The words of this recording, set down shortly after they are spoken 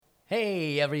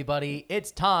Hey, everybody,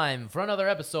 it's time for another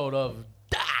episode of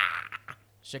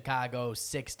Chicago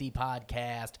 60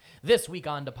 Podcast. This week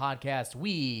on the podcast,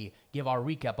 we give our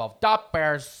recap of the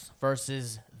Bears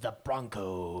versus the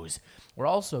Broncos. We're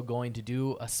also going to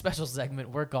do a special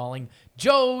segment we're calling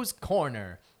Joe's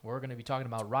Corner. We're going to be talking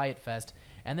about Riot Fest,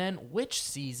 and then which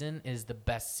season is the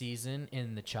best season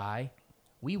in the Chai?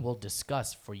 We will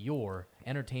discuss for your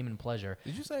entertainment pleasure.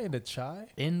 Did you say in the Chai?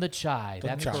 In the Chai,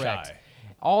 that's Chai. correct.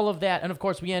 All of that, and of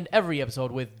course, we end every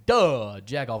episode with Duh,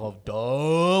 Jack off of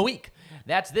Duh Week.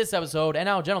 That's this episode, and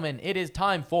now, gentlemen, it is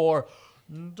time for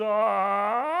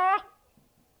Duh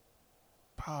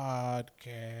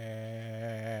Podcast.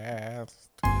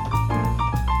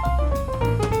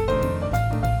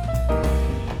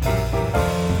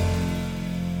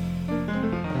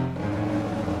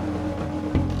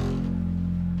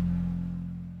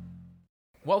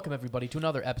 Welcome, everybody, to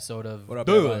another episode of What up,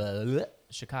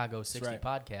 Chicago 60 right.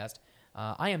 Podcast.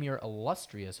 I am your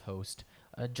illustrious host,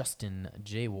 Justin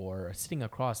J. War. Sitting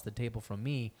across the table from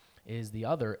me is the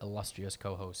other illustrious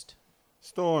co-host,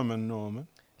 Stormin' Norman.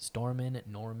 Stormin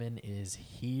Norman is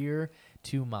here.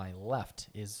 To my left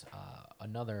is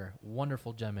another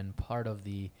wonderful gentleman, part of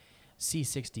the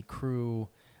C60 crew,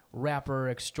 rapper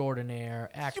extraordinaire,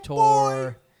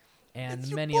 actor,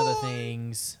 and many other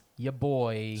things. Your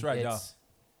boy. That's right, it's y'all.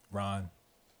 Ron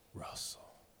Russell.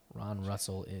 Ron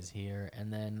Russell is here.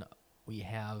 And then we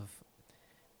have,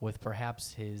 with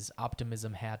perhaps his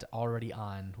optimism hat already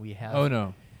on, we have... Oh,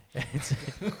 no.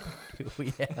 we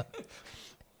have...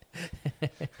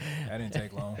 That didn't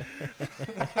take long.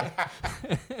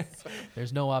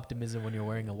 There's no optimism when you're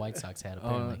wearing a White Sox hat, Oh,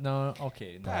 apparently. no.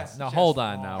 Okay. No, That's now just hold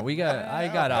on. wrong. Now I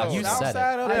got You optimism. said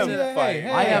it.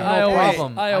 I I have no always-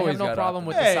 problem. I I have always no got problem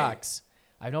with optimism. the Hey. Sox.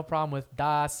 I have no problem with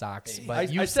the Sox,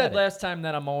 but you I said said it. last time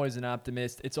that I'm always an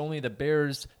optimist. It's only the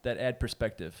Bears that add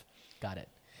perspective Got it.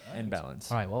 and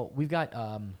balance. All right, well, we've got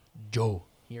Joe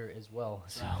here as well.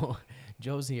 So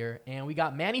Joe's here, and we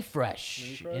got Manny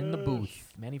Fresh in the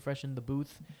booth. Manny Fresh in the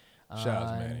booth. Shout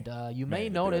out to And Manny. you Manny may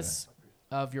the notice,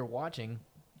 if you're watching,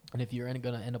 and if you're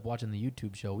going to end up watching the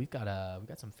YouTube show, we've got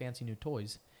some fancy new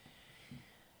toys.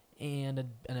 And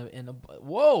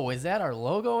whoa, is that our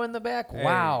logo in the back? Hey.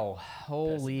 Wow,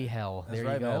 holy hell! That's there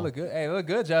right, you go. man. It look good. Hey, it look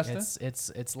good, Justin.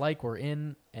 It's like we're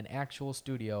in an actual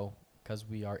studio because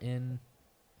we are in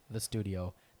the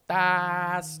studio.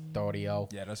 The studio.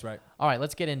 Yeah, that's right. All right,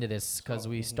 let's get into this because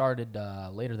we started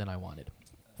later than I wanted.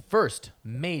 First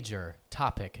major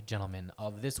topic, gentlemen,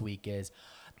 of this week is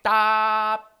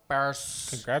the Bears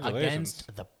Congratulations.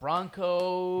 against the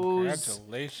Broncos.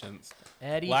 Congratulations.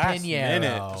 Eddie Last Pinheiro.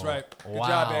 minute. That's right. Good Wow.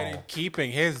 job, Eddie.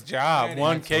 Keeping his job Eddie,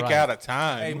 one that's kick right. at a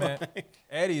time. Hey, man.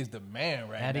 Eddie is the man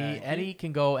right now. Eddie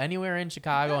can go anywhere in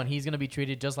Chicago, and he's going to be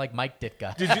treated just like Mike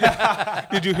Ditka.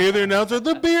 Did you hear the announcer?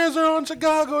 The Bears are on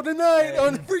Chicago tonight.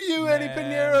 On for you, Eddie Man.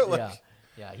 Pinheiro. Like,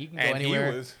 Yeah, he can go And he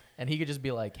anywhere, was- and he could just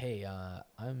be like, "Hey,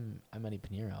 I'm Eddie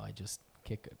Pinheiro. I just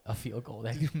kick a field goal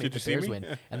that make you the see Bears me?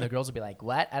 win." And the girls would be like,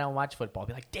 "What? I don't watch football." I'll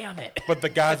be like, "Damn it!" But the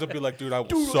guys will be like, dude, I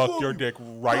will suck your dick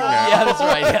right now. Yeah, that's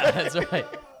right. Yeah, that's right.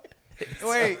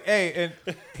 Wait, hey,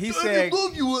 and he said,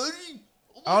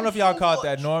 I don't know if y'all caught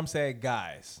that. Norm said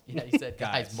guys. Yeah, he said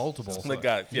guys, Guys. multiple. The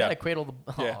guys, You yeah. gotta cradle the.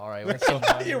 Oh, Yeah. all right, we're so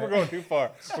Yeah, we're going too far.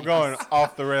 We're going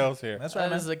off the rails here. That's right, this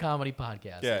man. is a comedy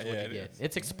podcast. Yeah, That's what yeah, you it get. is.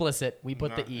 It's explicit. We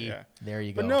put the No, E. yeah. There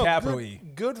you go. But no, Capital good, E.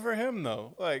 good for him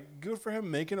though. Like, good for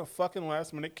him making a fucking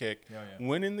last minute kick, Yeah, yeah.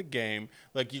 winning the game.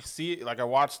 Like you see, like I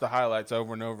watched the highlights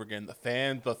over and over again. The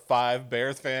fans, the 5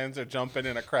 Bears fans, are jumping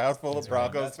in a crowd full of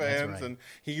Broncos That's fans, right. and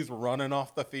he's running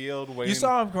off the field. Waiting. You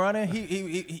saw him running.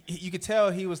 He you could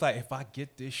tell he was like, if I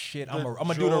get this shit, I'm The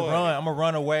gonna do the joy. run. I'm gonna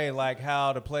run away like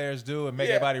how the players do and make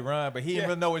Yeah. everybody run. But he didn't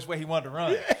really know which way he wanted to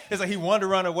run. It's like he wanted to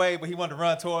run away, but he wanted to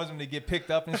run towards him to get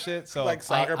picked up and shit. So like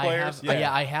soccer I players. have,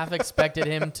 I have expected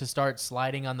him to start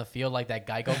sliding on the field like that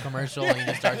Geico commercial, and he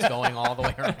just starts going all the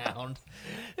way around,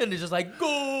 and it's just like go,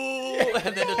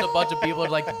 and then just a bunch of people are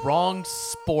like wrong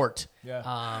sport.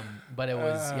 Yeah. But it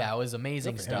was it was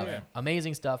amazing Good for stuff. him.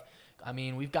 Amazing stuff. I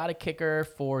mean, we've got a kicker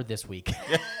for this week.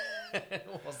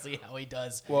 We'll see how he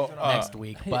does next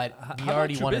week. But he How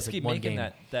already about won his Trubisky one making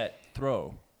game. that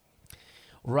throw.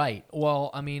 Right. Well,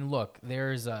 I mean, look,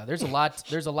 there's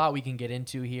a lot we can get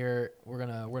into here. We're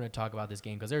gonna talk about this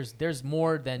game because there's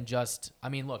more than just. I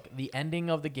mean, look, the ending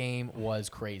of the game was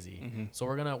crazy. So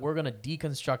we're gonna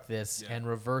deconstruct this and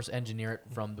reverse engineer it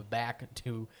from the back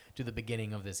to to the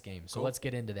beginning of this game. So Cool. let's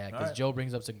get into that All because right. Joe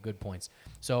brings up some good points.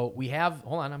 So we have,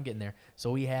 hold on, I'm getting there.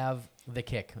 So we have the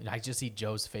kick. I just see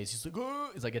Joe's face. He's like,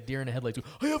 it's like a deer in the headlights.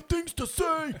 I have things to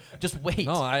say. Just wait.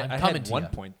 No, I I'm coming had to one ya.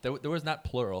 point. There was not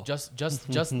plural. Just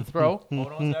the throw. Hold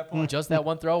on to that point. Just that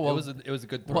one throw. Well, it was a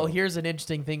good throw. well, here's an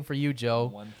interesting thing for you, Joe.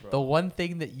 One throw. The one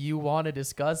thing that you want to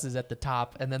discuss is at the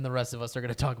top, and then the rest of us are going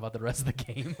to talk about the rest of the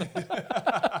game.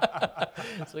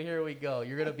 So here we go.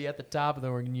 You're going to be at the top, and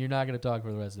then you're not going to talk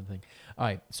for the rest of the thing. All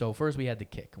right. So first we had the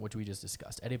kick, which we just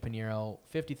discussed. Eddie Pinheiro,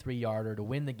 53-yarder to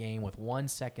win the game with 1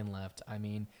 second left. I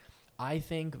mean, I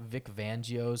think Vic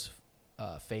Fangio's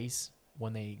face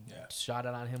when they shot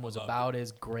it on him was about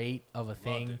as great of a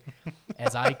thing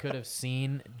as I could have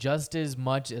seen, just as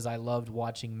much as I loved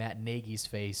watching Matt Nagy's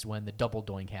face when the double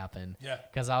doink happened. Yeah.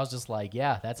 Because I was just like,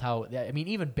 yeah, that's how. I mean,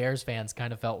 even Bears fans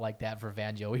kind of felt like that for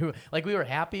Fangio. We were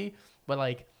happy, but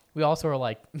like we also were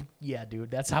like, yeah, dude,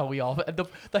 that's how we all.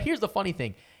 Here's the funny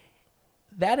thing.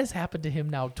 That has happened to him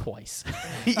now twice.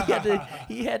 he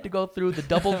had to go through the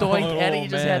double doink, and he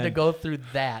just had to go through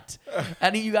that.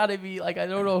 And you got to be like, I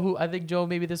don't know who. I think Joe,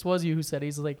 maybe this was you who said,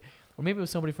 he's like, or maybe it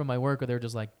was somebody from my work, where they're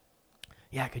just like,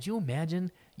 yeah, could you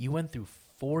imagine you went through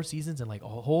 4 seasons and like a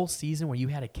whole season where you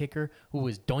had a kicker who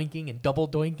was doinking and double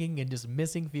doinking and just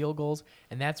missing field goals,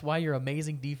 and that's why your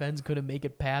amazing defense couldn't make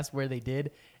it past where they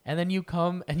did, and then you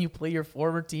come and you play your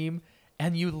former team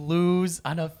and you lose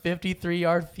on a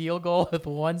 53-yard field goal with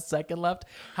 1 second left.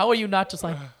 How are you not just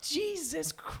like,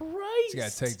 Jesus Christ? You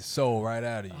got to take the soul right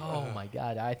out of you. Oh, my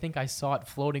God. I think I saw it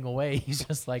floating away. He's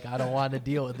just like, I don't want to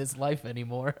deal with this life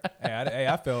anymore.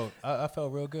 I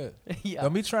felt real good. Yeah.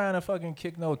 Don't be trying to fucking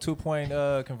kick no 2-point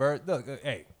convert. Look,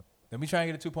 hey, don't be trying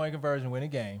to get a 2-point conversion, win a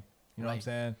game. You know what I'm Right.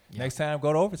 saying? Yeah. Next time,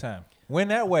 go to overtime. Win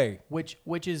that way. Which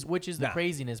is the Nah.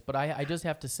 craziness. But I just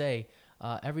have to say,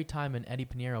 every time an Eddie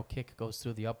Pinheiro kick goes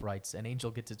through the uprights, an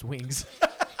angel gets its wings.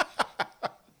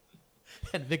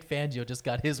 And Vic Fangio just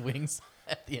got his wings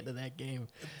at the end of that game.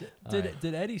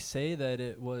 Did Eddie say that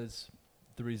it was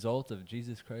the result of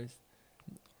Jesus Christ?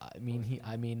 I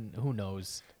mean, who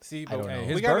knows? See, I don't but know. Hey,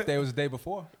 we his gotta- birthday was the day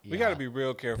before. We got to be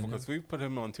real careful because we've put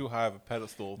him on too high of a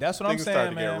pedestal. That's what I'm Things saying, start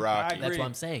to man. get rocky. I That's agree. what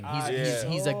I'm saying. I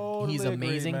He's totally agree,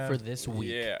 amazing man. for this week.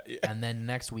 Yeah, yeah. And then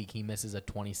next week he misses a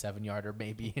 27-yarder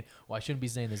maybe. Well, I shouldn't be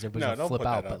saying this. Everybody's No, gonna don't flip put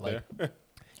out, that but out like, there.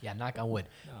 yeah, knock on wood.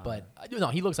 But no,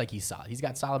 he looks like he's solid. He's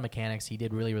got solid mechanics. He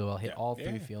did really, really well. Hit Yeah. all 3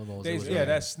 Yeah. field goals. It was Yeah, really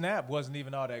that snap wasn't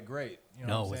even all that great. You know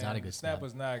No, what I'm it was saying? not a good The snap.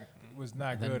 snap. Was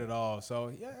not then- good at all.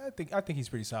 So yeah, I think he's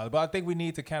pretty solid. But I think we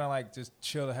need to kind of like just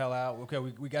chill the hell out. Okay,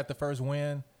 we got the first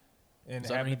win, and It's having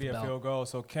to underneath be the a belt. field goal.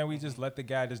 So can we just let the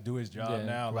guy just do his job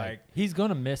now? right. Like He's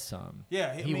gonna miss some.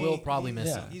 yeah, He will probably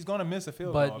miss some. He's gonna miss a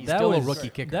field But goal. He's that still a was rookie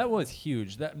kicker. That was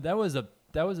huge. That was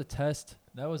a test.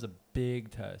 That was a big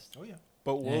test. oh yeah.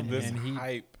 But will And- this and he-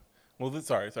 hype?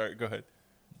 Sorry, go ahead.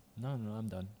 No, I'm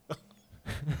done.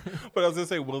 But I was gonna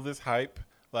say, will this hype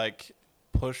like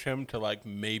push him to like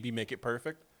maybe make it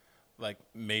perfect? Like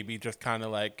maybe just kind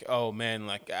of like, oh man,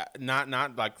 like not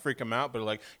like freak him out, but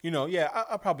like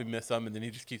I'll probably miss some, and then he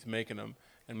just keeps making them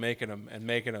and making them and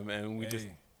making them, and we just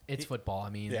Hey. It's football. I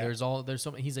mean, Yeah.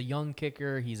 he's a young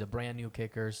kicker. He's a brand new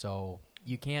kicker. So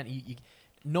you can't,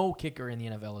 no kicker in the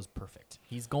NFL is perfect.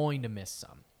 He's going to miss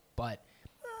some, but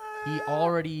he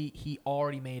already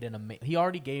made he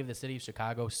already gave the city of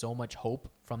Chicago so much hope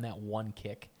from that one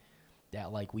kick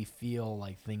that like we feel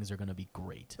like things are going to be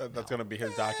great. that's gonna be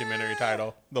his documentary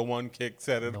title. The one kick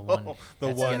said it The all. one, The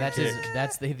that's, one yeah,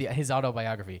 that's kick. his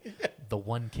autobiography, The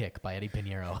One Kick by Eddie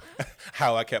Pinheiro.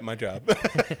 How I kept my job.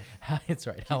 It's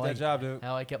right. How that job, dude.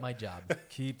 How I kept my job.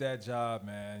 Keep that job,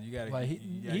 man. You gotta. Well,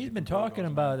 you gotta he's get been the field talking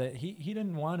goals, about man. it. He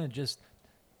didn't want to just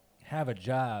have a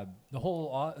job. The whole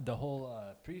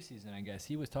preseason, I guess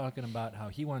he was talking about how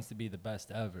he wants to be the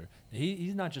best ever.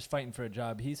 He's not just fighting for a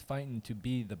job. He's fighting to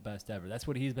be the best ever. That's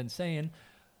what he's been saying.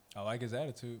 I like his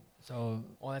attitude. So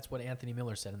Well, that's what Anthony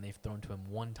Miller said, and they've thrown to him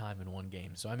one time in one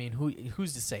game. So I mean,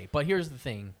 who's to say? But here's the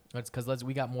thing: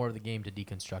 we got more of the game to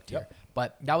deconstruct here. Yep.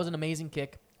 But that was an amazing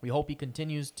kick. We hope he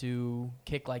continues to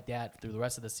kick like that through the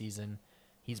rest of the season.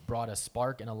 He's brought a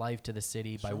spark and a life to the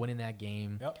city by Sure. winning that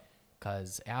game. Yep.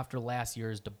 Because after last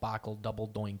year's debacle, double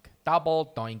doink,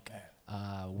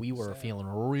 we were Sad. feeling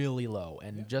really low,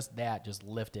 and just that just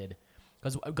lifted.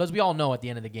 Because we all know at the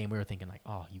end of the game we were thinking like,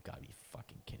 oh, you gotta be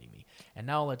fucking kidding me. And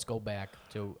now let's go back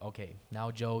to now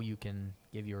Joe, you can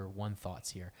give your one thoughts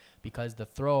here, because the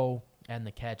throw and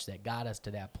the catch that got us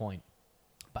to that point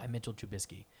by Mitchell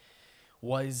Trubisky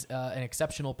was an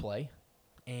exceptional play,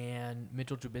 and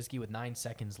Mitchell Trubisky with 9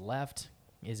 seconds left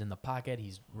is in the pocket.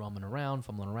 He's roaming around,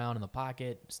 fumbling around in the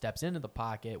pocket, steps into the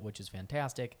pocket, which is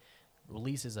fantastic.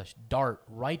 releases a dart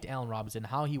right to Allen Robinson.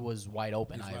 How he was wide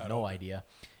open, I have no idea.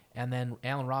 And then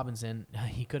Allen Robinson,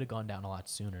 he could have gone down a lot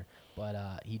sooner,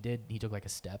 but he did. He took like a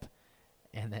step,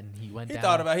 and then he went down. He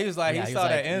thought about it. He was like, Yeah, he saw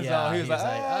that end zone. He was like,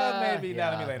 maybe yeah,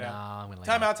 now let me lay down. nah, I'm gonna lay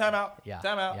Timeout, down. timeout, Yeah,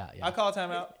 timeout. yeah. I call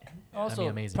timeout. Also,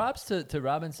 amazing. props to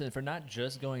Robinson for not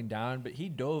just going down, but he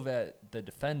dove at the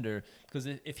defender because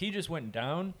if he just went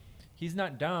down, he's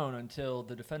not down until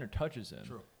the defender touches him.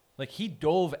 True. Like he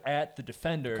dove at the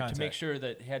defender to make Contact. sure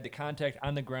that he had the contact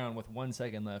on the ground with 1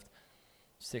 second left.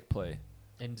 Sick play.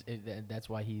 And that's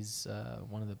why he's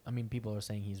one of the. I mean, people are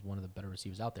saying he's one of the better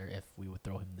receivers out there. If we would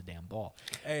throw him the damn ball.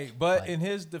 Hey, but Like- in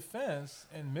his defense,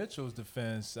 in Mitchell's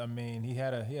defense, I mean, he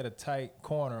had a tight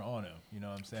corner on him. You know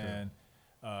what I'm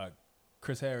saying?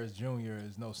 Chris Harris Jr.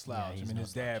 is no slouch. he's I mean, no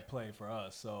his dad played for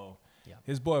us, so Yeah.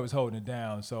 his boy was holding it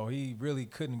down. So he really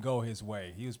couldn't go his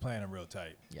way. He was playing him real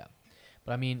tight. Yeah,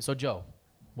 but I mean, so Joe,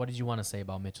 what did you want to say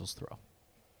about Mitchell's throw?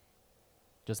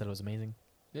 Just that it was amazing.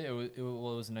 Yeah, it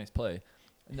was a nice play.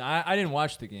 No, I didn't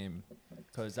watch the game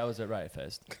because I was at Riot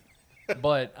Fest,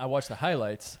 but I watched the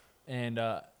highlights, and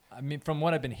I mean, from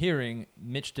what I've been hearing,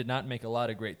 Mitch did not make a lot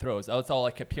of great throws. That's all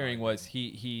I kept hearing was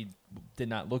he did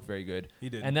not look very good. He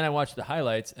didn't. And then I watched the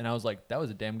highlights, and I was like, that was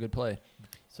a damn good play.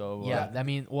 So Yeah, I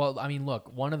mean,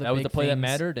 look, one of the that was big the play that things-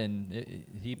 mattered, and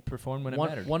he performed when it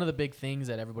mattered. One of the big things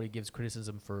that everybody gives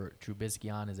criticism for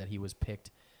Trubisky on is that he was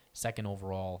picked second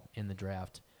overall in the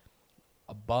draft,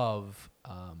 above.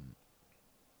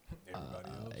 Everybody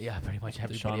else. Yeah, pretty much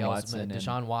everybody Deshaun else. Watson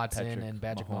Deshaun and Watson Patrick and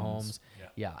Patrick Mahomes. Mahomes. Yeah.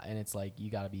 Yeah, and it's like you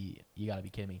gotta be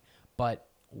kidding me. But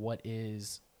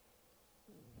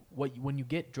when you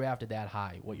get drafted that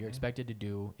high, what you're expected to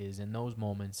do is in those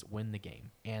moments win the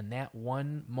game. And that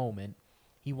one moment,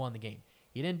 he won the game.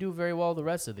 He didn't do very well the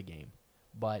rest of the game,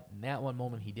 but in that one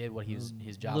moment, he did what his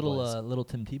job was. Little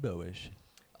Tim Tebow-ish.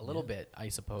 A little bit, I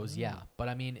suppose. Yeah, but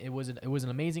I mean, it was an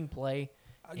amazing play.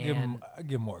 I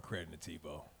give more credit to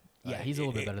Tebow. Yeah, he's a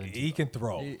little bit better than He Tebow. can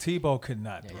throw. Tebow could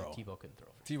not Yeah, throw. Tebow couldn't throw.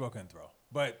 Tebow couldn't throw.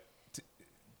 But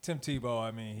Tim Tebow, I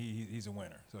mean, he's a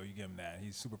winner. So you give him that.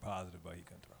 He's super positive, but he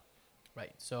couldn't throw.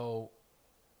 Right. So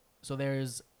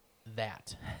there's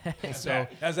that. That's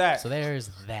that. So there's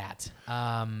that.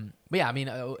 But yeah, I mean,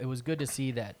 it was good to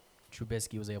see that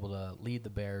Trubisky was able to lead the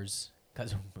Bears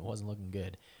because it wasn't looking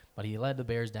good. But he led the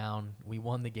Bears down. We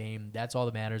won the game. That's all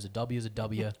that matters. A W is a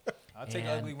W. I'll take an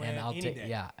ugly win any day.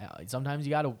 Yeah. Sometimes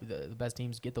you got to the best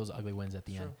teams get those ugly wins at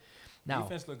the end. Now,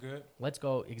 Defense looked good. let's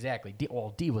go exactly.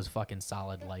 D was fucking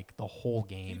solid like the whole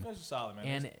game. Defense was solid, man.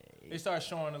 And they started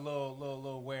showing a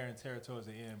little wear and tear towards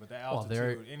the end, but the well,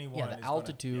 altitude, anyone the is gonna-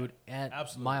 altitude yeah, at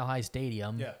absolutely. Mile High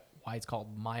Stadium. Yeah. Why it's called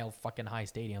Mile fucking High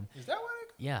Stadium. Is that why?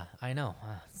 Yeah, I know.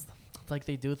 It's like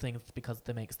they do things because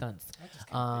they make sense. I just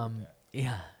can't think of that.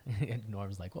 Yeah.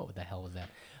 Norm's like, what the hell was that?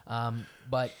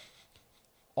 But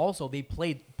also, they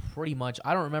played pretty much.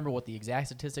 I don't remember what the exact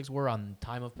statistics were on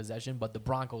time of possession, but the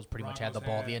Broncos pretty much had the Broncos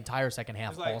ball had- the entire second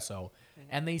half It's like- also.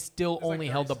 And they still it's like only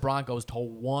held the 30 Broncos to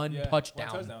one Yeah, touchdown,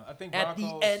 one touchdown. I think at the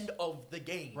Broncos- end of the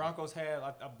game. Broncos had,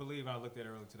 I believe, I looked at it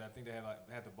earlier today. I think they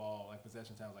had the ball, like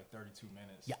possession time was like 32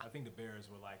 minutes. Yeah. I think the Bears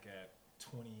were like at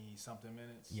 20 something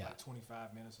minutes, Yeah. like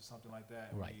 25 minutes or something like that.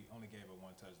 And Right. We only gave it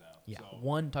one touchdown. Yeah, So,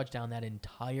 one touchdown that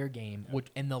entire game, which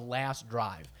in the last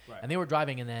drive, Right. and they were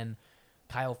driving, and then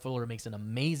Kyle Fuller makes an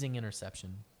amazing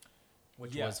interception,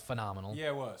 which Yeah. was phenomenal. yeah,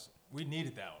 it was. We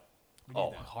needed that one. We Oh,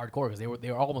 needed that. hardcore because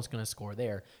they were almost going to score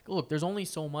there. Look, there's only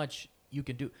so much you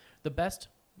can do. The best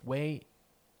way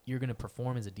you're going to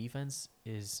perform as a defense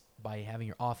is by having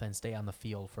your offense stay on the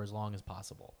field for as long as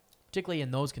possible, particularly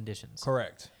in those conditions.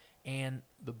 Correct. And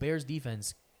the Bears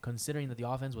defense, considering that the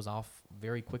offense was off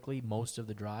very quickly most of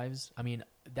the drives, I mean,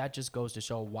 that just goes to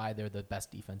show why they're the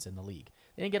best defense in the league.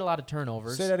 They didn't get a lot of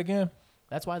turnovers. Say that again.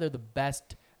 That's why they're the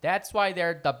best. That's why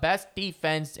they're the best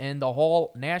defense in the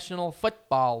whole National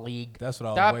Football League. That's what I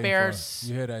was The waiting Bears. for.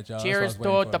 You hear that, y'all? That's what I Cheers was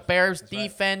to waiting the for. Bears That's right.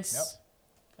 defense.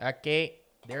 Okay,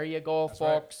 there you go, That's right.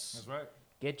 folks. That's right.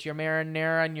 Get your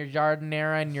marinara and your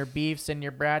jardinera and your beefs and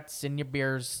your brats and your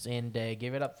beers and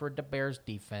give it up for the Bears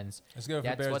defense. Let's give it for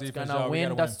That's Bears what's defense, gonna y'all. We win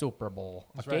gotta the win. Super Bowl.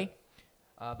 That's okay.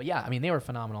 right. But yeah, I mean they were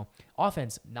phenomenal.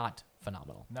 Offense not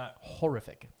phenomenal. Not.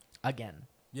 Horrific. Again,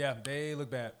 Yeah, they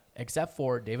look bad. except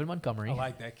for David Montgomery. I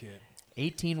like that kid.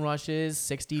 18 rushes,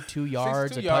 62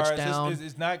 yards, 62 a yards. touchdown.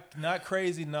 It's not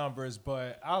crazy numbers,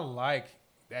 but I like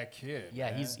that kid.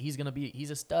 Yeah, man. he's gonna be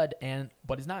a stud,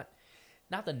 but it's not.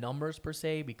 not the numbers per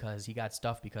se, because he got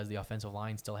stuffed because the offensive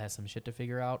line still has some shit to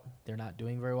figure out. They're not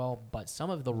doing very well. But some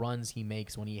of the runs he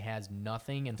makes when he has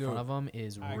nothing in front of him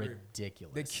is I agree.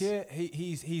 ridiculous. The kid,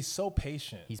 he's so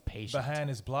patient. He's patient. behind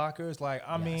his blockers. Like,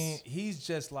 I mean, Yes. he's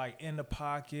just like in the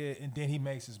pocket, and then he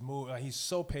makes his move. Like, he's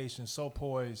so patient, so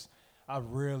poised. I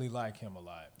really like him a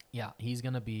lot. Yeah, he's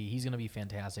gonna be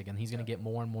fantastic, and he's gonna get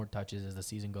more and more touches as the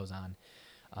season goes on.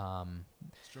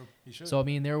 It's true. He should. So I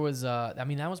mean, that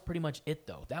was pretty much it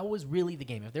though. That was really the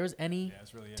game. If there was any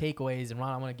that's really it. takeaways, and Ron,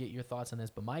 I want to get your thoughts on this,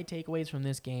 but my takeaways from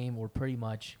this game were pretty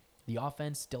much the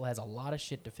offense still has a lot of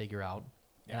shit to figure out,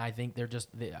 and I think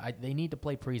they need to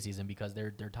play preseason because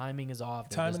their timing is off.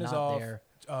 They're Timing just is not off. there.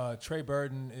 Trey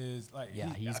Burton is like,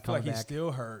 Yeah, I he's feel like coming he's back.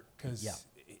 still hurt because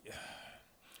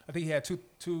I think he had two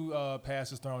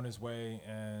passes thrown his way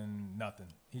and nothing.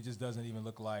 He just doesn't even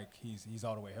look like he's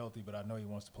all the way healthy. But I know he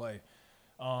wants to play.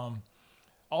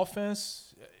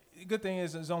 Offense, good thing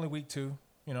is it's only week 2,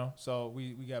 so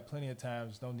we got plenty of time.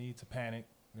 There's no need to panic.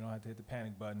 We don't have to hit the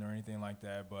panic button or anything like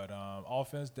that. But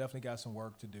offense definitely got some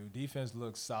work to do. Defense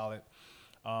looks solid.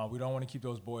 We don't want to keep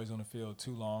those boys on the field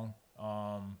too long.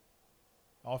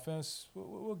 Offense,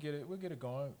 we'll get it. We'll get it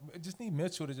going. I just need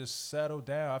Mitchell to just settle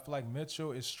down. I feel like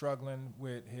Mitchell is struggling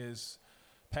with his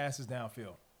passes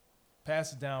downfield.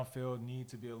 Passes downfield need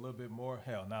to be a little bit more.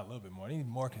 Hell, not a little bit more. They need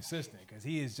more consistent because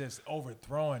he is just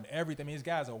overthrowing everything. I mean, these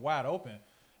guys are wide open.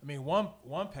 I mean, one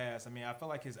pass. I mean, I feel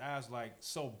like his eyes were like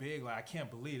so big. Like, I can't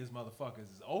believe this motherfucker is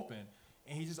open,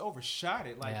 and he just overshot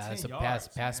it like 10 it's a yards.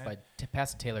 pass man. to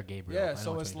Taylor Gabriel. I Yeah, know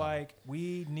so what it's you're talking like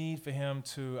we need for him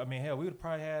to. I mean, hell, we would have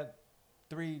probably had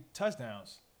 3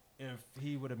 touchdowns if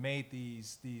he would have made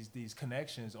these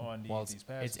connections on about. these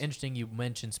passes. It's interesting you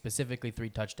mentioned specifically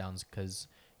 3 touchdowns because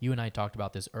you and I talked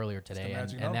about this earlier today,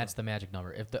 magic and number. that's the magic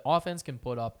number. If the offense can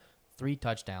put up 3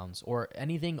 touchdowns or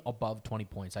anything above 20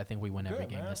 points, I think we win every Good,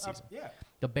 game man. this season. Yeah,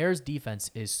 The Bears' defense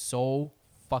is so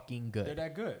fucking they're good.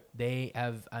 that good. They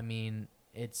have, I mean,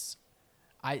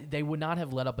 they would not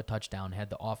have let up a touchdown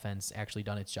had the offense actually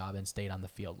done its job and stayed on the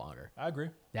field longer. I agree.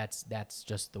 That's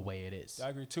just the way it is. I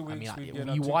agree. 2 I weeks. mean, we'd get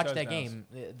you up 2 watch that touchdowns.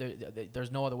 game.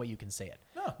 There's no other way you can say it.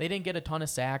 No. They didn't get a ton of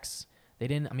sacks. They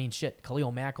didn't. I mean, shit.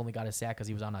 Khalil Mack only got a sack because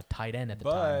he was on a tight end at the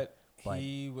time. But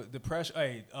he the pressure.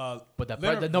 Hey, But the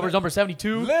Leonard- number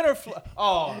 72. Leonard.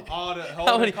 All the holding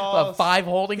How many? calls. 5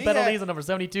 holding He penalties had and number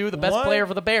 72, the best one- player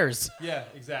for the Bears. Yeah,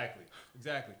 exactly.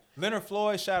 Leonard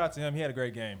Floyd. Shout out to him. He had a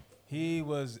great game. He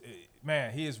was.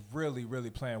 Man, he is really, really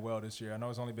playing well this year. I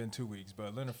know it's only been 2 weeks,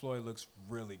 but Leonard Floyd looks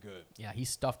really good. Yeah, he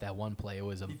stuffed that one play.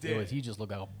 did. He just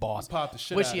looked like a boss. He popped the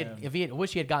shit wish out he of had him.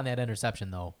 wish he had gotten that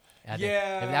interception though. If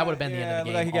Yeah, that would have been the end of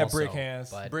the game. looked like he got also. brick hands.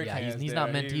 But Brick yeah, hands he's there.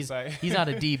 not meant. He was like- He's not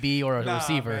a DB or a Nah,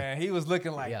 receiver. man, he was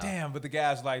looking like, Yeah. damn, but the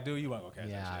guy's like, dude, you want to go catch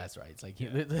Yeah, that shit. that's right. It's like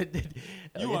You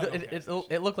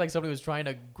it looked like somebody was trying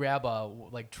to grab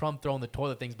like Trump throwing the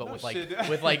toilet things, but No with like shit.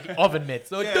 with like oven mitts.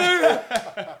 So like,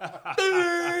 Yeah.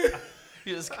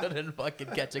 you just couldn't fucking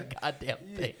catch a goddamn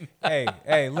thing.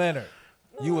 hey, Leonard,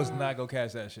 you was not gonna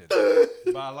catch that shit.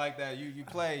 But I like that. You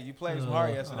played some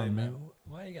hard yesterday, man.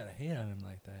 Why you gotta hate on him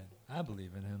like that? I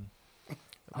believe in him.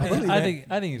 believe I in-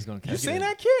 think he's gonna catch You it. seen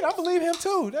that kid? I believe him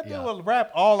too. That dude Yeah. will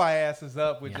wrap all our asses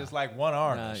up with Yeah. just like one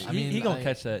arm. Nah, and shit. I mean, he gonna I-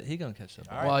 catch that. He gonna catch that.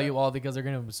 All ball. right. Well, because they're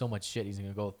gonna have so much shit, he's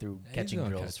gonna go through He's catching gonna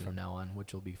drills catch it. from now on,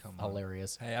 which will be Come on.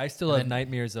 hilarious. Hey, I still And have then-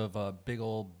 nightmares of big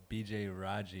old B.J.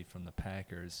 Raji from the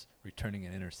Packers returning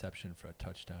an interception for a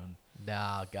touchdown.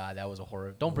 Nah, God, that was a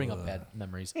horror. Don't bring up bad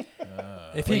memories. If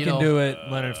Well, he you can know- do it,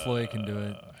 Leonard Floyd can do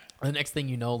it. The next thing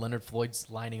you know, Leonard Floyd's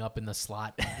lining up in the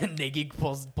slot. and Nagy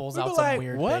pulls We out were some like,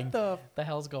 weird what thing. the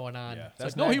hell's going on? Yeah, It's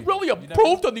that's like, no, he Nagy. really You never-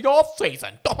 improved in the off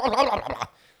season.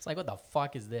 It's like, what the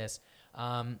fuck is this?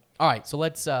 All right, so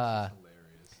let's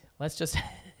just.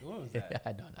 What was that?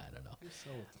 I don't know. So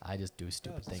I just do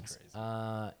stupid That's things.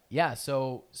 crazy. Yeah.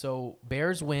 So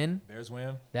Bears win. Bears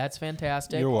win. That's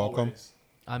fantastic. You're welcome. Always.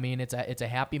 I mean, it's a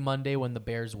happy Monday when the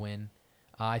Bears win.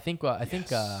 I think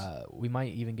we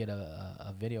might even get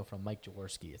a video from Mike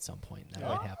Jaworski at some point. That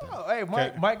might happen. Oh, hey,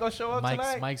 Mike gonna show up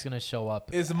tonight. Mike's gonna show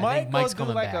up. Is I Mike think Mike's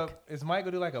gonna do coming like back. is Mike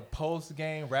gonna do like a post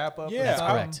game wrap up? Yeah, That's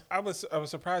correct. I was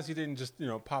surprised he didn't just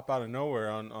pop out of nowhere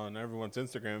on everyone's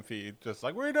Instagram feed, just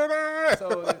like we did it.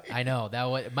 So I know that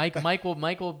would Mike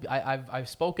will. I've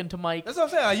spoken to Mike. that's what I'm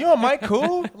saying. Are you and Mike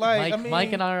cool? Like,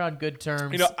 Mike and I are on good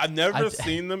terms. I've never I've-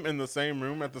 seen them in the same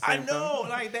room at the I same know. time.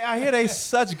 Like I hear they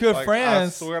such good Like, friends.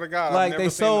 friends. swear to God, I've like never they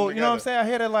seen them so, you know what I'm together. saying? I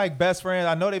hear they're like best friends.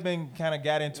 I know they've been kind of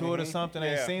got into it or something. I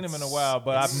ain't Yeah. seen them in a while,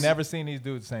 but I've never seen these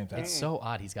dudes at the same time. It's so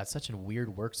odd. He's got such a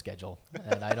weird work schedule,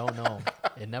 and I don't know.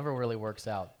 It never really works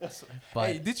out. But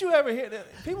Hey, did you ever hear that?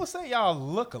 People say y'all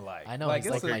look alike. I know like,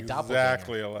 he's it's like a- my doppelganger.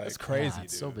 Exactly alike. It's crazy, Yeah,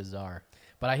 it's dude. so bizarre.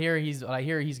 But I hear he's going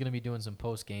to be doing some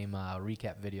post game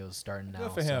recap videos starting now.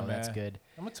 Good for so him, that's man. good.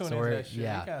 I'm gonna tune So into we're- that shit.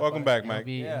 yeah. He kinda Welcome funny. back, It'll Mike.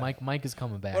 be- Yeah. Mike is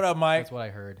coming back. What up, Mike? That's what I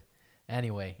heard.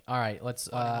 Anyway, all right, let's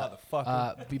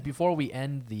motherfucker. before we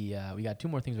end the we got two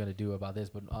more things we got to do about this,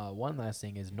 but one last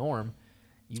thing is Norm,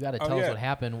 you got to tell us yeah. what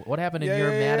happened. What happened in your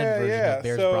Madden version of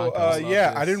Bears So, Broncos?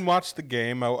 yeah, I this. didn't watch the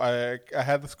game. I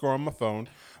had the score on my phone,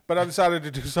 but I decided to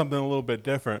do something a little bit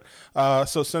different.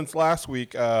 So since last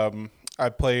week, I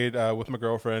played with my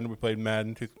girlfriend. We played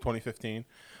Madden 2015,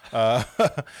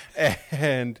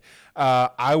 and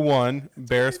I won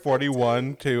Bears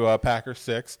 41 to Packers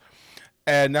 6.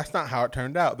 And that's not how it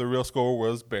turned out. The real score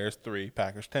was Bears 3,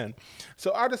 Packers 10.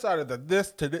 So I decided that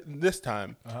this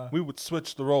time we would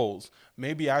switch the roles.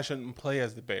 Maybe I shouldn't play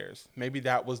as the Bears. Maybe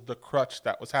that was the crutch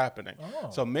that was happening.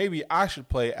 So maybe I should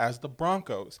play as the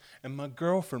Broncos and my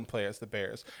girlfriend play as the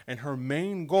Bears. And her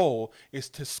main goal is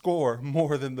to score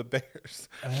more than the Bears.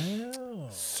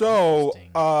 So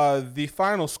the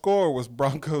final score was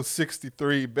Broncos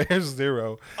 63, Bears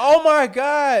 0. Oh my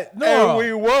God! No, And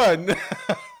we won.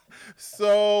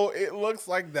 So it looks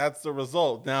like that's the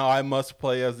result. Now I must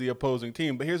play as the opposing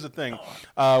team. But here's the thing.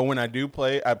 When I do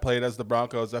play, I played as the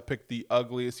Broncos. I picked the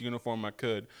ugliest uniform I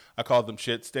could. I called them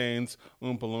shit stains,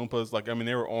 Oompa Loompas. Like, I mean,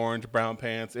 they were orange, brown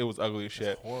pants. It was ugly as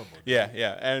shit. horrible, Yeah,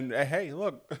 yeah. And hey,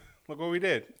 look what we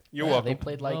did. You're Yeah, welcome. They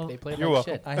played like Well, You're like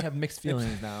welcome. shit. I have mixed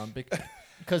feelings now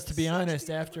because to be honest,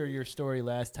 after your story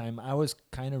last time, I was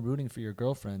kind of rooting for your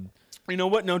girlfriend. You know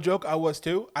what? No joke. I was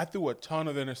too. I threw a ton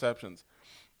of interceptions.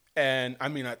 And I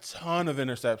mean, a ton of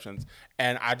interceptions.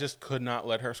 And I just could not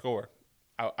let her score.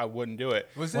 I wouldn't do it.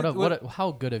 was What it? a, what a,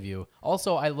 how good of you.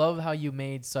 Also, I love how you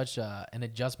made such an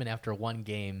adjustment after one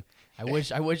game. I wish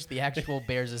the actual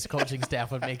Bears' coaching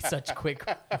staff would make such quick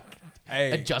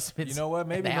hey, adjustments. You know what?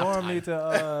 Maybe at Norm halftime. need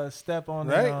to step on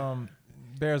Right? the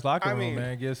Bears locker I room, mean-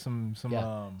 man. Get some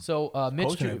Yeah. So Mitch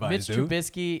coaching advice, dude.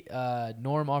 Trubisky,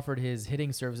 Norm offered his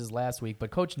hitting services last week, but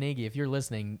Coach Nagy, if you're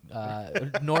listening,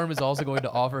 Norm is also going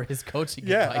to offer his coaching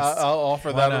Yeah, advice. I'll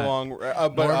offer Why that not? along.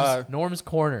 But Norm's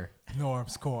corner.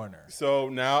 Norm's corner. so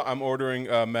now I'm ordering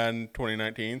Madden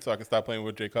 2019 so I can stop playing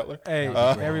with Jay Cutler. Hey,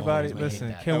 That'd be everybody, great. We listen.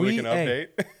 hate that. Can and we we? can Hey,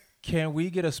 update. can we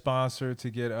get a sponsor to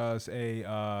get us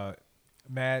a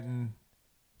Madden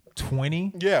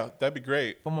 20 Yeah, that'd be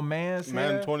great. from a man?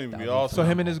 Madden 20 would That'd be be awesome. So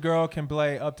him and his girl can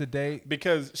play up to date.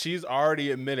 Because she's already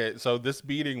admitted. So this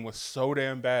beating was so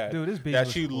damn bad Dude, this beating that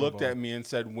was she looked horrible. at me and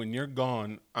said, "When you're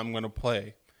gone, I'm gonna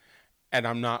play." And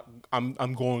I'm not. I'm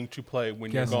going to play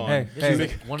when Guess- you're gone. hey, This hey,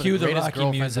 is one of cue the the greatest Rocky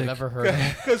girlfriends I've music. ever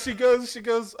heard. Because she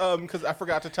goes, because I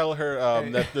forgot to tell her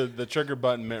that the trigger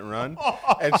button meant run,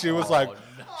 and she was like,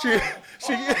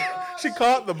 she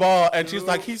caught the ball, and she's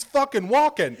like, he's fucking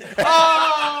walking.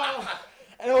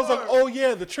 And I was like, oh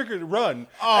yeah, the trigger to run.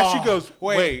 And she goes,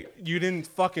 wait, you didn't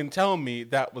fucking tell me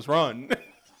that was run.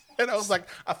 And I was like,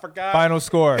 I forgot. Final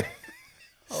score: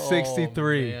 Oh,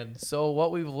 63. man. So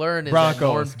what we've learned is Broncos, that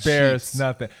Norm Bears, cheats.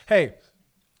 nothing. Hey,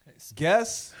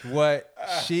 guess what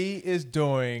she is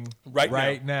doing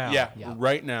right now? Yeah, Yeah.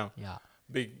 right now. Yeah.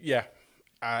 Big, yeah.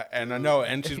 And I know,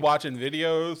 and she's watching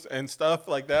videos and stuff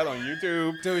like that on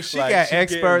YouTube. Dude, she Like, got she's getting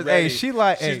experts. Hey, ready. she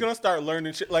like- she's hey. gonna start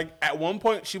learning shit. Like at one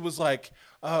point, she was like,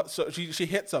 so she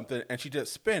hit something and she did a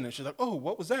spin, and she's like, oh,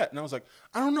 what was that? And I was like,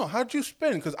 I don't know. How'd you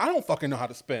spin? Because I don't fucking know how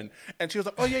to spin. And she was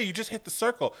like, oh yeah, you just hit the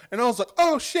circle. And I was like,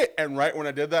 oh shit. And right when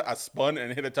I did that, I spun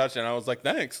and hit a touchdown. I was like,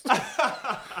 thanks,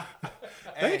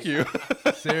 thank you.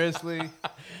 Seriously?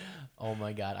 Oh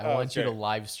my God! I want you to Okay.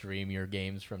 live stream your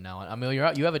games from now on. I mean, you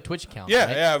have a Twitch account. Yeah,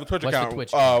 right? yeah, I have a Twitch What's account. The Twitch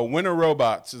account? Winner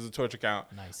Robots is a Twitch account.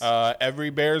 Nice.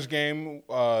 Every Bears game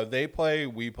they play,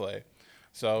 we play.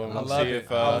 So I we'll love see it.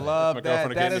 if I my love girlfriend that. will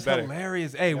That get any is better.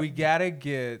 hilarious. Hey, we gotta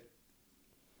get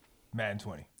Madden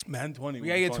 20. Man, 20. We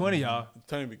gotta get 20, y'all.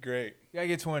 20 would be great. We gotta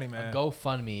get 20, man.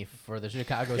 GoFundMe for the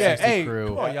Chicago Yeah, 60 hey, crew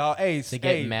come on, y'all. Hey, to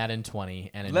get hey, Madden 20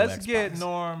 and a let's new get Xbox.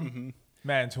 Norm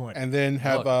Madden 20. Mm-hmm. And then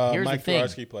have Look, here's the Mike thing.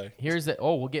 Jaworski play. Here's the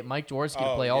we'll get Mike Jaworski to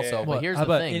Oh, play yeah. also. Well, But here's how the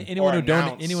about thing. anyone Or who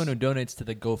announce. anyone who donates to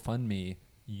the GoFundMe,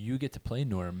 you get to play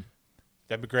Norm.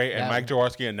 That'd be great. And That- Mike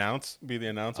Jaworski be the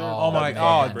announcer. Oh my, man,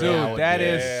 oh that dude, would that be-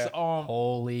 is. Yeah.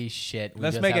 Holy shit! We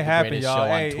Let's just make had it the happen, greatest y'all. show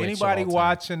on Hey, Twitch of anybody all time.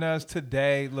 watching us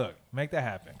today, look, make that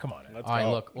happen. Come on. Let's All right,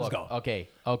 go. look. go.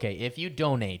 Okay. If you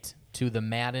donate to the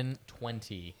Madden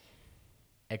 20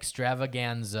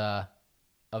 extravaganza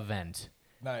event,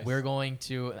 Nice. We're going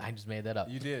to. I just made that up.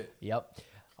 You did. Yep.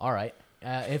 All right.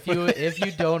 If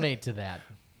you donate to that,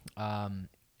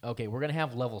 okay, we're gonna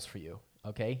have levels for you.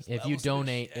 Okay, if you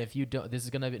donate, this is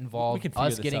gonna involve can figure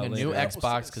us this getting a out new later.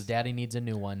 Xbox because Daddy needs a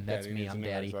new one. That's Daddy me. needs a I'm new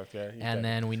Daddy. Xbox, yeah, he's And Daddy.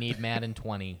 then we need Madden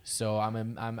 20. So I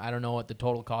don't know what the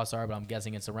total costs are, but I'm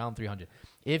guessing it's around $300.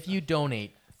 If you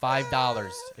donate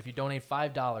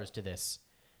 $5 to this,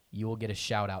 you will get a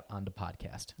shout out on the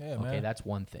podcast. Yeah, okay, man. that's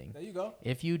one thing. There you go.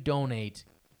 If you donate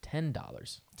 $10,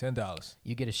 $10.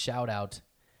 you get a shout out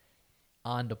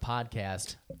on the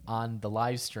podcast, on the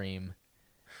live stream,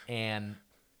 and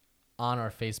on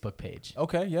our Facebook page.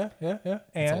 Okay. Yeah. That's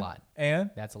And a lot. And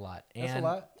That's a lot. That's a And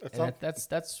lot.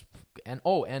 That's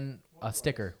and a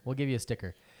sticker. We'll give you a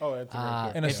sticker. Oh, that's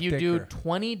right. And a if you do sticker.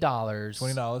 $20,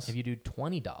 $20. If you do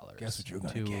 $20, Guess what you're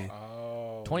gonna get?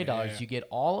 Oh, $20, yeah. you get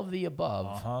all of the above,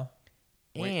 Uh-huh.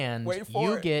 and wait for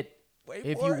you it. get Wait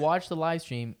if for you it. watch the live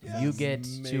stream, you get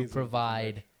Amazing. to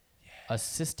provide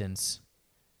assistance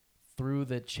through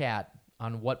the chat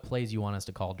on what plays you want us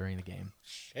to call during the game.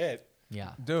 Shit.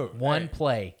 Yeah, Dude, one hey.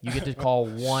 play. You get to call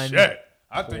one. Shit.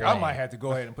 I think I play. might have to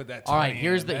go ahead and put that. All right, 20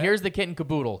 here's in, the man. here's the kit and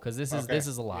caboodle because this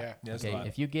is a lot. Yeah. Yeah, it's a okay, lot.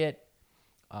 if you get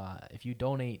if you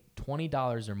donate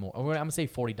 $20 or more, or I'm gonna say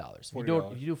 $40.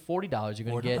 $40. If you do $40, you're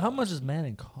gonna get How much does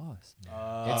Madden cost?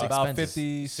 It's about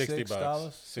expensive. $56.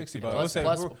 $60. $60. Plus- We'll say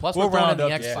plus we'll we're throwing round in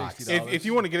the up to Xbox. $60. If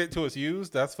you want to get it to us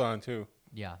used, that's fine too.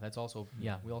 yeah. That's also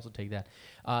we also take that.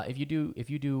 If you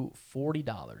do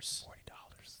 $40,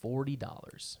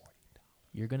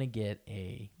 you're gonna get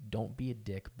a "Don't Be a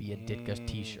Dick, Be a Dick"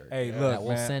 T-shirt. Hey, look, that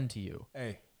we'll man. send to you,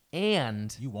 Hey,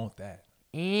 and you want that?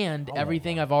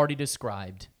 everything I've already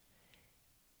described,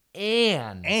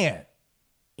 and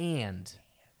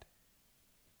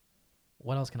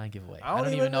what else can I give away? I don't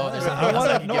don't even even know. know. if There's I anything else I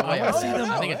wanna can know. give away. I wanna see I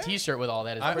them. think a T-shirt with all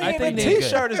that is I pretty. I think think they-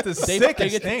 T-shirt is the they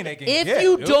sickest get- thing they can If get.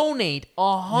 you dude. donate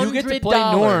You get to $100,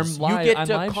 play Norm you live get on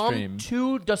to live come stream.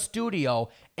 to the studio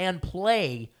and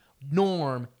play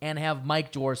Norm and have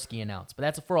Mike Jaworski announce. But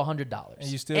that's for $100. And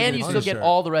you still get a get T-shirt.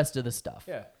 all the rest of the stuff.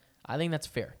 Yeah. I think that's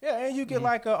fair. Yeah, and you get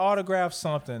like an autograph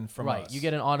something from Right, us. you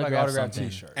get an Like autograph autographed something.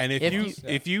 T-shirt. And if, If you you-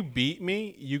 if you beat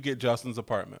me, you get Justin's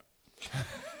apartment.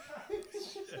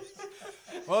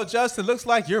 Well, Justin, looks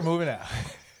like you're moving out.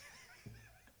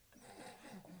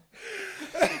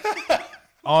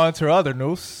 On to other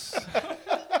news.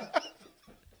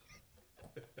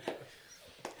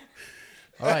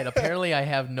 All right. Apparently, I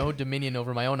have no dominion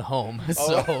over my own home.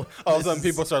 So All of a sudden,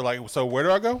 people start like, "So where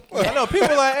do I go? I know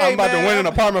people like, hey, I'm about man, to win an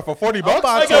apartment for $40." about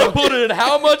I gotta put in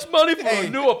how much money for a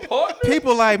new apartment?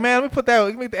 People like, man, let me put that.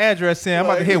 Let me get the address in. I'm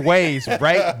about to hit Waze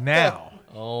right now.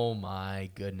 Oh my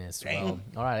goodness! Well,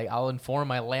 all right. I'll inform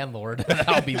my landlord that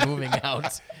I'll be moving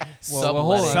out.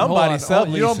 Subletting. Somebody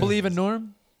You don't subleasing. believe in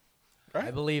Norm?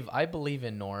 I believe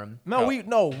in Norm. No, we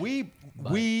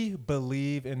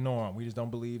believe in Norm. We just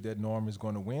don't believe that Norm is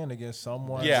going to win against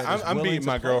someone. Yeah, that is I'm willing beating to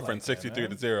my play girlfriend like that,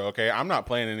 63-0. Okay, I'm not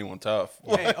playing anyone tough.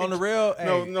 man. Hey, on the real,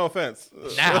 hey, No offense.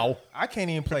 Now, I can't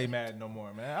even play Madden no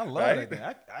more, man. I love Right?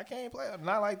 that. I can't play.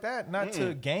 Not like that. Not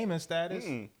to gaming status.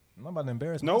 I'm about to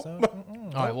embarrass Nope. myself.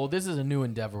 all right. Well, this is a new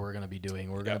endeavor we're gonna be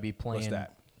doing. We're gonna be playing. What's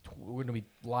that? We're gonna be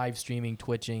live streaming,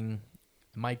 twitching.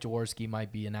 Mike Jaworski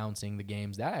might be announcing the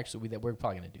games. We're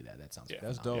probably gonna do that. That sounds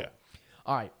That's phenomenal. dope. Yeah.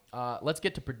 All right, let's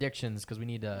get to predictions because we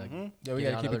need to. Yeah, we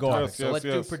get gotta on keep it other going. topics. So Yes, let's do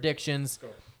yes. predictions.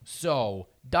 So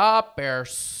the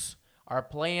Bears are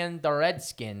playing the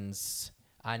Redskins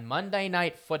on Monday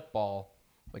Night Football,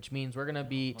 which means we're gonna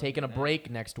be taking a break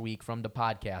next week from the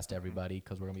podcast, everybody,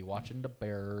 because we're gonna be watching the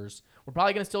Bears. We're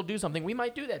probably gonna still do something. We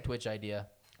might do that Twitch idea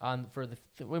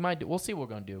we'll see what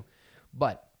we're gonna do,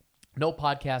 but. No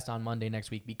podcast on Monday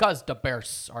next week because the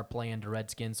Bears are playing the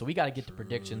Redskins. So we got to get to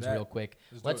predictions that. real quick.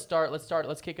 Let's do Let's start.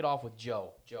 Let's kick it off with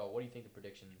Joe. Joe, what do you think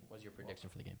what's your prediction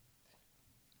for the game?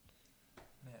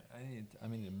 Man, I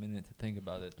need a minute to think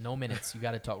about it. No minutes. You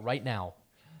got to talk right now.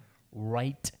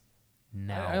 Right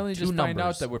now. I only Two just find out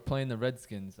numbers. that we're playing the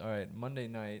Redskins. All right, Monday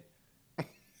night.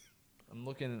 I'm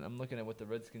looking at what the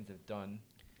Redskins have done.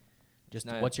 Just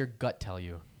Nah. what's your gut tell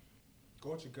you?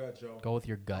 Go with your gut, Joe. Go with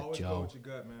your gut, Always Joe. go with your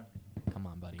gut, man. Come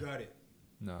on, buddy. Gut it.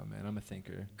 No, man, I'm a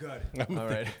thinker. Gut it. All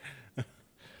right.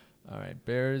 All right.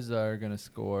 Bears are gonna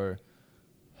score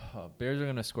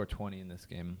 20 in this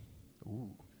game.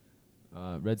 Ooh.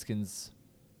 Redskins.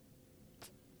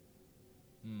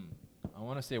 I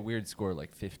want to say a weird score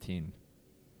like 15.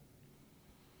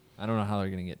 I don't know how they're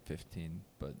gonna get 15,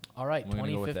 but All right, we're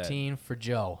gonna go with that. 2015 for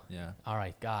Joe. Yeah. All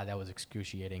right. God, that was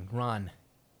excruciating. Ron,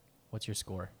 what's your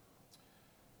score?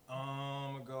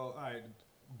 All right.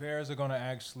 Bears are gonna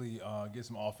actually get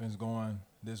some offense going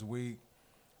this week.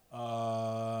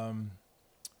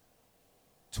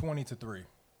 20-3.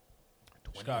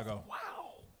 Chicago. Wow.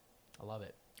 I love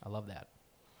it. I love that.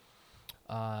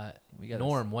 We got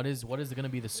Norm, what is going to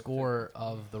be the score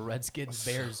of the Redskins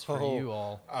Bears for you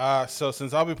all? So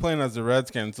since I'll be playing as the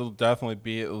Redskins, it'll definitely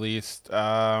be at least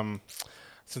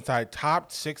since I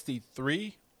topped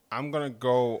 63, I'm gonna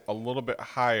go a little bit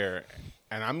higher,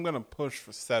 and I'm gonna push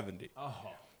for 70.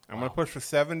 I'm gonna push for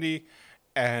 70,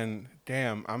 and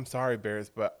damn, I'm sorry, Bears,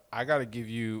 but I gotta give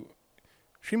you.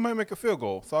 She might make a field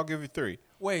goal, so I'll give you 3.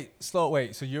 Wait. So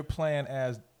you're playing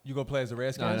as you go play as the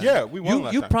Redskins? Yeah, we won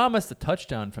last You time. promised a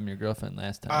touchdown from your girlfriend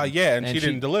last time. Yeah, and she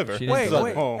didn't deliver. She didn't Wait.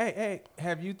 deliver. Hey.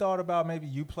 Have you thought about maybe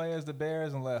you play as the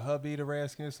Bears and let her be the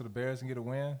Redskins so the Bears can get a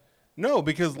win? No,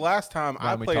 because last time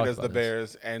I we played talked as the about this.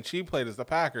 Bears and she played as the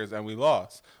Packers and we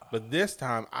lost. But this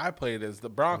time I played as the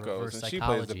Broncos reverse and she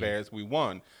played as the psychology. Bears. We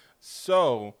won.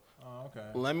 So Oh, okay.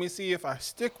 let me see if I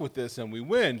stick with this and we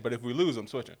win. But if we lose, I'm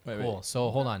switching. Wait. Cool. So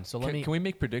hold on. So let me. Can we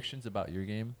make predictions about your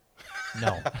game?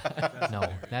 No, no.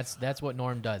 That's what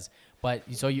Norm does. But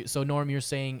so Norm, you're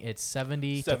saying it's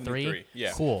 70 to 3. 73,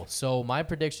 yeah. Cool. So my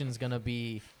prediction is gonna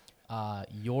be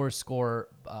your score,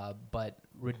 but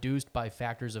reduced by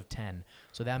factors of 10.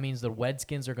 So that means the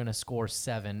Redskins are gonna score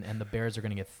 7 and the Bears are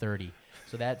gonna get 30.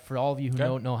 So that for all of you who Okay.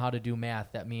 don't know how to do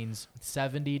math, that means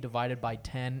 70 divided by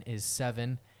 10 is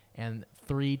 7, and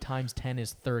 3 times 10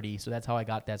 is 30. So that's how I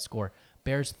got that score.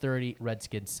 Bears 30,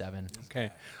 Redskins 7. Okay.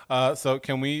 So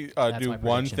can we That's do my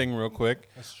one prediction. thing real quick?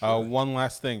 That's true. One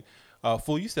last thing.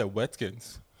 Fool, you said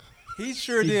Redskins. He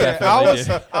sure He did. definitely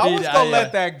I was did. gonna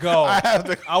let that go. I have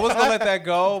to. I was gonna let that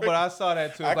go, but I saw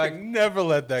that too. I It's like can never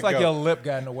let that it's like go. your lip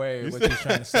got in the way of what you're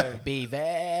trying to say. Be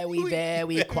very,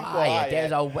 very quiet. quiet.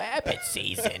 There's a rabbit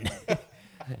season.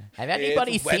 Have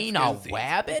anybody It's seen a Redskins season.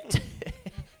 rabbit?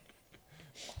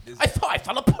 I thought I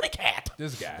found a putty cat.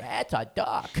 This guy. That's a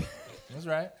duck. That's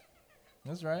right.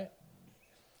 That's right.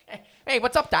 Hey,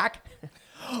 what's up, Doc?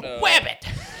 Rabbit.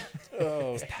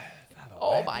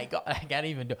 Oh my God, I can't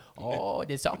even do. Oh,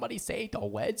 did somebody say the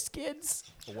Redskins?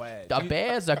 The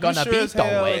Bears are gonna sure beat as the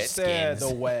hell it said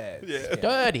Redskins. The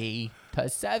Weds.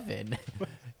 30-7.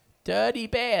 30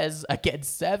 Bears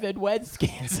against 7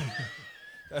 Redskins.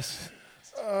 That's,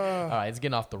 All right, it's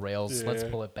getting off the rails. Let's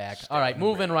pull it back. All right,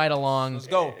 moving right along. let's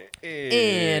go.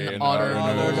 In Honor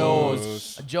Honor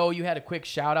Knows. Joe, you had a quick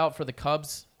shout out for the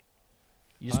Cubs.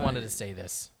 You just wanted to say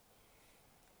this.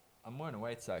 I'm wearing a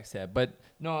White Sox hat, but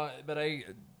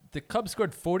the Cubs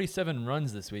scored 47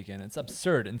 runs this weekend. It's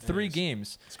absurd in 3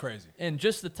 games. It's crazy. And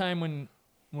just the time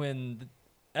when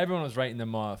everyone was writing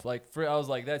them off, I was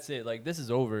like, that's it. Like, this is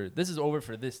over. This is over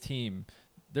for this team.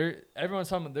 Everyone's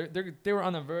talking. They were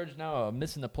on the verge now of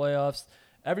missing the playoffs.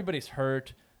 Everybody's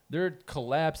hurt. They're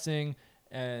collapsing,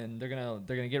 and they're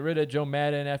gonna get rid of Joe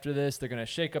Madden after this. They're gonna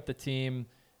shake up the team.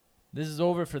 This is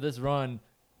over for this run.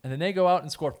 And then they go out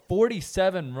and score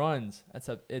 47 runs.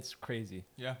 It's crazy.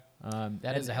 Yeah.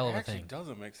 That is a hell of a Actually thing.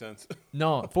 doesn't make sense.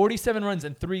 No, 47 runs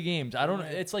in 3 games. I don't.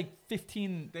 It's like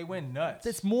 15. They went nuts.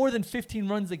 It's more than 15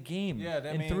 runs a game. Yeah,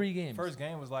 that in mean, 3 games. First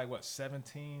game was like what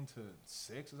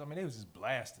 17-6. I mean, they was just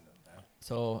blasting them, man.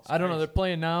 So I don't know. crazy. They're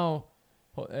playing now.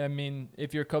 I mean,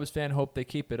 if you're a Cubs fan, hope they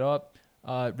keep it up.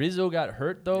 Rizzo got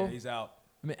hurt though. Yeah, he's out.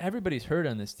 I mean, everybody's hurt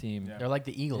on this team. Yeah. They're like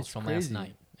the Eagles It's from crazy. last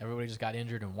night. Everybody just got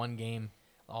injured in one game.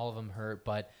 All of them hurt.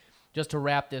 But just to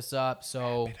wrap this up,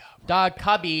 so the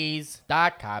Cubs,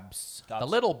 the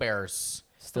Little Bears,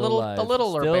 Still the alive.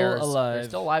 little Still Bears, they're alive.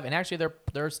 still alive, and actually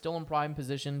they're still in prime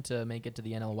position to make it to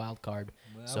the NL wild card.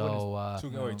 So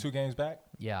Two games back.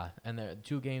 yeah, and they're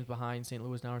 2 games behind St.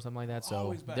 Louis now or something like that. So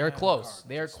Always behind they're the close. Cardinals.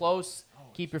 They're close.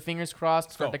 Keep your fingers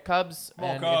crossed for go. the Cubs. Come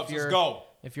on, and Cubs, if you're let's go.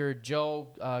 if you're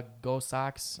Joe, go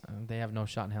Sox. They have no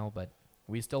shot in hell, but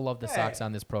we still love the Sox Hey.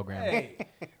 on this program. Hey,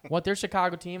 What? They're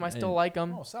Chicago team. I still like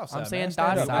them. Oh, Southside, I'm saying man.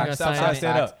 Stand Dodge up, Sox. man. Southside,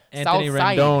 stand up. Anthony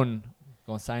Southside. Rendon.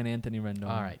 Gonna sign Anthony Rendon.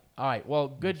 All right. Well,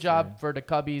 good job for the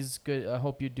Cubbies. Good. I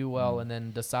hope you do well. And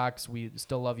then the Sox, we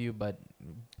still love you, but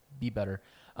be better.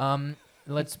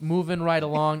 Let's moving right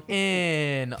along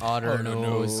in Otter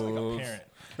News. like a parent.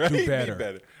 Be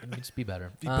better. Just be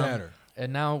better. Be better.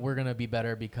 And now we're gonna be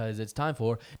better because it's time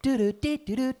for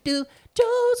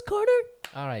Joe's Corner.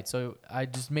 All right, so I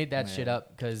just made that shit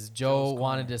up because Joe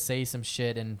wanted to say some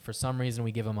shit, and for some reason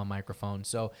we give him a microphone.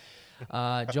 So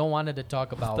Joe wanted to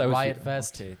talk about That was Riot you.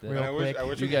 Fest Okay, real I quick.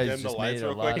 wish You we guys could dim the just lights made a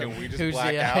real lot quick of- and we just Who's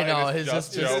black the- out. I know, and it's it's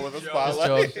just just- Joe with a It's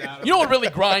spotlight. Joe. You know what really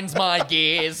grinds my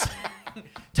gears?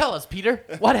 Tell us, Peter.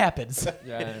 What happens?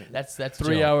 Yeah. That's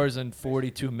 3 Joe. hours and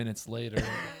 42 minutes later.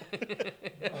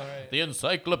 The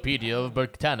Encyclopedia of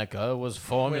Britannica was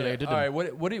formulated. All right,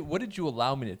 what did you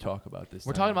allow me to talk about this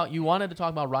We're time? talking about, you wanted to talk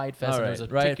about Riot Fest, All and right, there's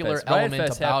a Riot particular Fest. Riot element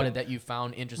Fest about happened- it that you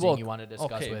found interesting Well, you wanted to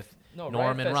discuss okay. with No, Norm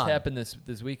Riot and Fest Ron. happened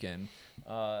this weekend.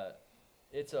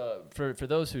 It's for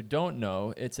those who don't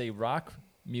know, it's a rock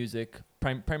music,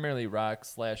 primarily rock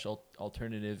 /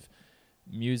 alternative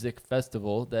music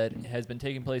festival that has been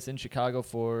taking place in Chicago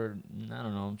for, I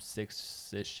don't know,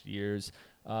 6-ish years.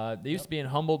 They used to be in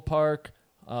Humboldt Park,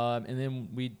 and then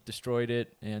we destroyed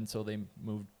it, and so they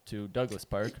moved to Douglas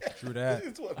Park. True that.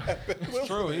 It's what happened. It's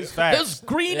true. He's There's facts.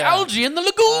 green Yeah. algae in the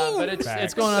lagoon. But it's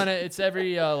Facts. going on. It's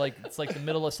every it's like the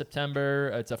middle of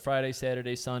September. It's a Friday,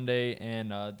 Saturday, Sunday,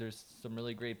 and there's some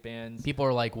really great bands. People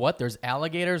are like, what? There's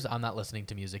alligators? I'm not listening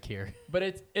to music here. But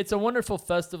it's a wonderful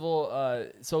festival.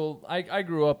 So I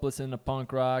grew up listening to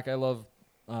punk rock. I love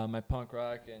my punk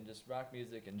rock and just rock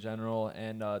music in general.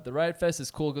 And the Riot Fest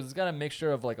is cool because it's got a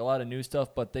mixture of like a lot of new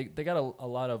stuff, but they got a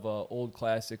lot of old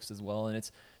classics as well. And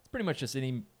it's pretty much just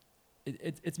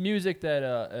it's music that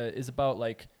is about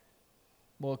like,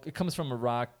 well, it comes from a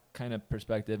rock kind of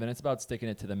perspective, and it's about sticking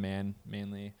it to the man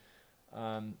mainly.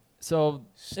 So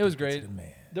it was great.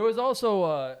 There was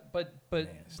also, but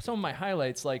some of my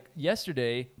highlights, like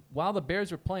yesterday, while the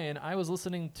Bears were playing, I was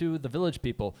listening to the Village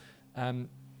People, and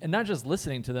not just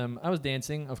listening to them. I was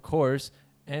dancing, of course,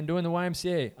 and doing the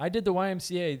YMCA. I did the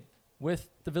YMCA with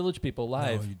the Village People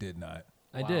live. No, you did not.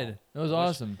 I Wow. did. It was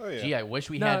awesome. Oh, yeah. Gee, I wish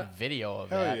we No. had video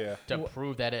of Hell that yeah. to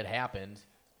prove that it happened.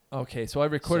 Okay, so I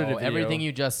recorded So a video. everything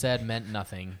you just said meant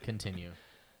nothing. Continue.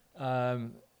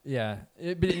 Yeah,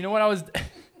 but you know what? I was,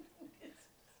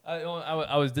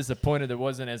 I was disappointed there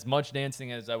wasn't as much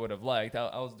dancing as I would have liked.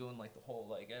 I was doing like the whole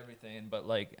like everything, but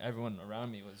like everyone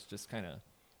around me was just kind of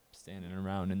standing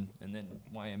around and then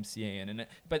YMCA and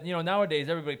but you know nowadays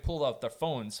everybody pulled out their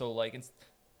phones, so like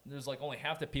there's like only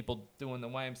half the people doing the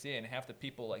YMCA and half the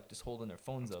people like just holding their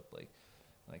phones up like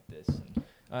this. And,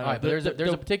 All right, but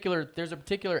there's a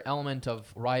particular element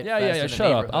of Riot Yeah, Fest yeah, in the shut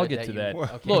up. neighborhood I'll get to you- that.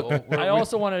 Okay, Look, well, we're- I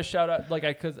also want to shout out, like,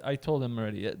 because I told him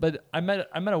already, but I met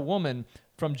a woman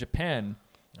from Japan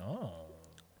Oh.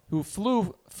 who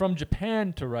flew from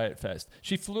Japan to Riot Fest.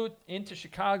 She flew into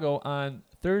Chicago on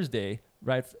Thursday,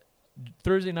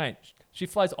 Thursday night. She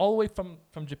flies all the way from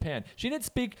Japan. She didn't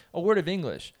speak a word of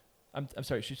English. I'm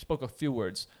sorry, she spoke a few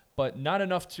words, but not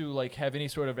enough to like have any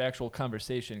sort of actual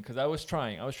conversation because I was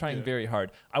trying Yeah. very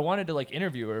hard. I wanted to like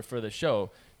interview her for the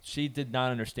show. She did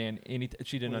not understand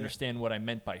she didn't Yeah. understand what I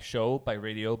meant by show, by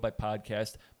radio, by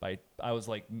podcast, I was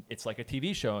like, it's like a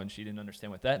TV show, and she didn't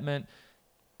understand what that meant.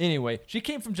 Anyway, she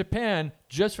came from Japan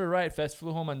just for Riot Fest,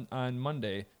 flew home on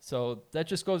Monday. So that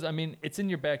just goes, I mean, it's in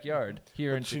your backyard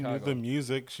here in She Chicago. knew the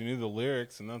music, she knew the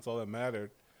lyrics, and that's all that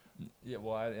mattered. Yeah,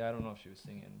 well, I don't know if she was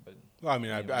singing, but Well, I mean,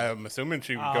 Anyway. I'm assuming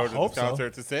she would I go to the hope so.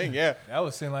 concert to sing. Yeah. That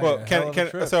would seem like Well, a hell of a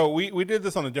trip. so we did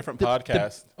this on a different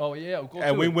podcast, oh yeah, go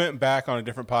and through we it. went back on a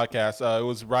different podcast. It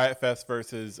was Riot Fest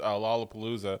versus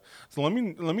Lollapalooza. So let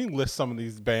me list some of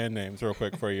these band names real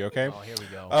quick for you, okay? Oh, here we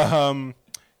go.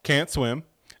 Can't Swim,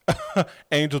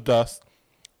 Angel Dust,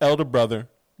 Elder Brother,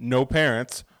 No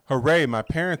Parents, Hooray, My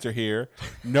Parents Are Here,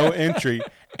 No Entry,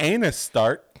 Anus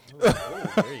Start.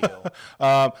 Oh, there you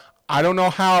go. I don't know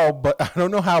how,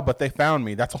 but they found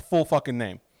me. That's a full fucking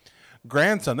name.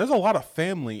 Grandson. There's a lot of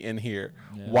family in here.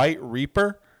 Yeah. White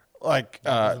Reaper, like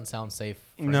Doesn't sound safe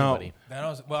for no. anybody.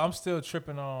 I'm still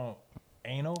tripping on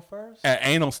anal first.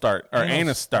 Anal Start or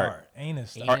Anus Start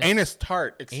Anus Anus- start. or Anus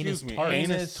Tart. Excuse Anus me, tart.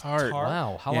 Anus Anus Tart. tart.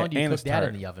 Wow, how Yeah, long do you anus cook that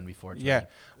tart. in the oven before? It's Yeah.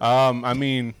 ready? I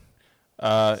mean,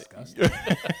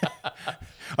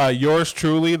 yours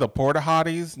truly, the Porta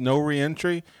Hotties, No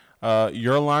Reentry.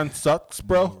 Your line sucks,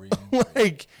 bro.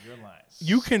 Like Your lines.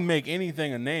 you can make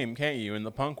anything a name, can't you, in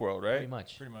the punk world, Pretty right?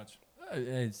 much. Pretty much.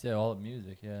 It's all the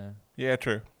music, yeah. Yeah,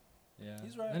 true. Yeah.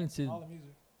 He's right. I didn't see. all the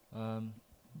music.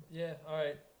 Yeah. All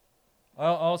right. I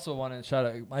also want to shout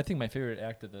out. I think my favorite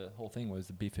act of the whole thing was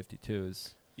the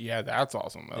B-52s. Yeah, that's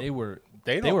awesome though. They were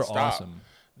They were stop. awesome.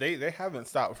 They haven't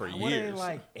stopped for What are years. they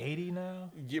like 80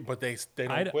 now? Yeah, but they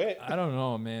I, don't quit. I don't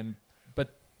know, man.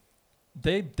 But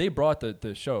they brought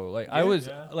the show. Like I Yeah, was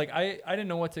yeah. like I didn't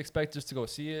know what to expect just to go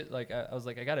see it. Like I was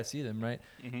like I gotta see them, right?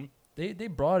 Mm-hmm. They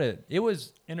brought it. It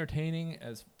was entertaining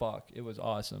as fuck. It was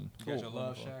awesome. You got your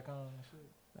Love Wonderful. Shack on and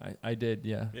shit? I did,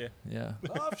 yeah. Yeah. Yeah.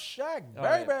 Love Shack, All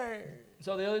right. baby.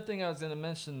 So the other thing I was going to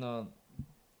mention though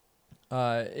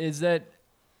is that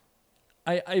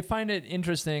I find it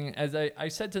interesting, as I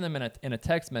said to them in a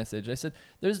text message. I said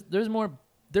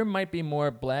there might be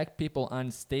more black people on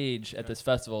stage at this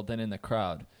festival than in the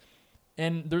crowd.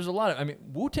 And there's a lot of, I mean,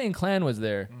 Wu-Tang Clan was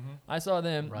there. Mm-hmm. I saw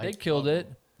them. They Right. killed it.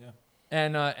 Yeah.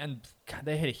 and God,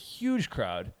 they had a huge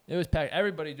crowd. It was packed.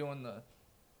 Everybody doing the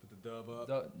Put the dub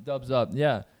up. dubs up,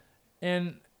 yeah,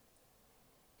 and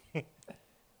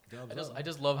I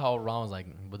just love how Ron was like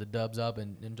with the dubs up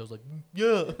and Joe's like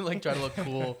yeah like trying to look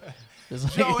cool.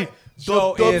 Just like, Joe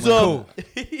is dubs up.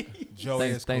 cool. Joe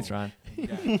is thanks, cool. Ron.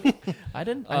 I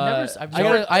didn't. Uh,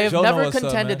 I have Joe know never what's up,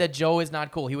 contended man. that Joe is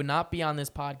not cool. He would not be on this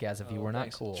podcast if he were not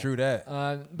thanks. cool. True that.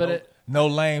 But No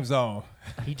lame zone.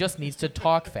 He just needs to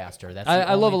talk faster. That's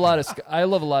I love a lot of I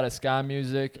love a lot of ska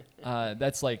music.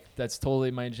 That's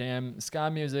totally my jam. Ska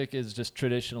music is just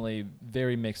traditionally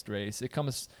very mixed race. It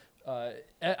comes.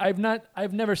 I've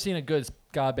never seen a good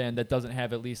ska band that doesn't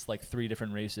have at least like 3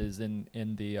 different races in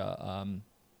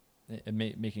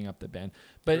making up the band.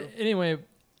 But anyway,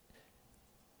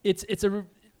 I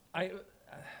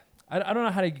don't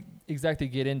know how to exactly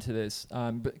get into this,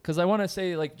 because I want to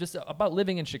say like just about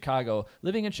living in Chicago.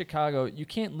 Living in Chicago, you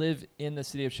can't live in the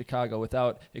city of Chicago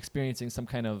without experiencing some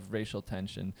kind of racial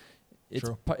tension.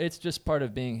 True. It's just part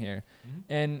of being here,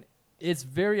 and it's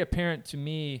very apparent to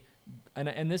me.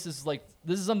 And this is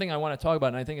something I want to talk about,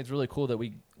 and I think it's really cool that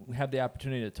we have the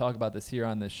opportunity to talk about this here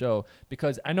on this show,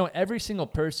 because I know every single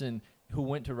person who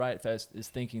went to Riot Fest is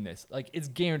thinking this. Like, it's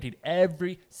guaranteed.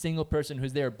 Every single person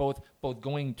who's there, both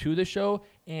going to the show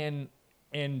and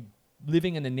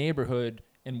living in the neighborhood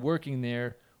and working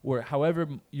there, or however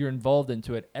you're involved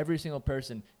into it, every single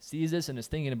person sees this and is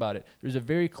thinking about it. There's a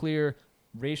very clear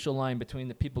racial line between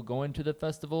the people going to the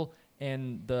festival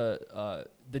and the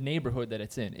neighborhood that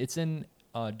it's in. It's in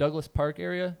Douglas Park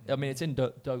area. I mean, it's in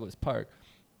Douglas Park.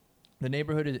 The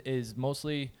neighborhood is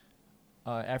mostly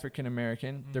African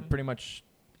American. They're pretty much,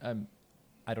 I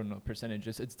don't know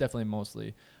percentages. It's definitely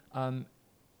mostly.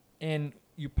 And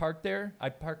you park there. I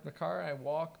park the car. I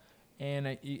walk,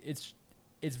 and it's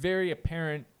very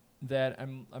apparent that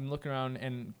I'm looking around,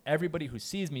 and everybody who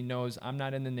sees me knows I'm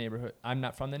not in the neighborhood. I'm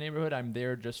not from the neighborhood. I'm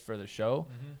there just for the show.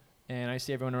 And I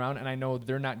see everyone around, and I know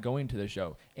they're not going to the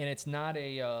show. And it's not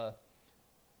a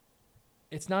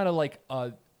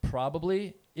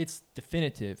probably. It's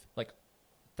definitive, like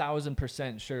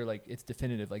 1,000% sure, like it's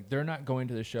definitive. Like, they're not going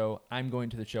to the show. I'm going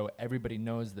to the show. Everybody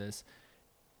knows this.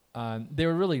 They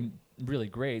were really, really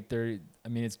great.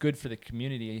 It's good for the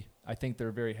community. I think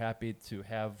they're very happy to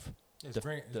have. It's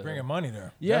bringing money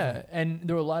there. Yeah, Definitely. and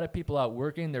there were a lot of people out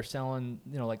working. They're selling,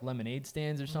 like lemonade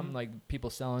stands or something. Like,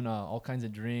 people selling all kinds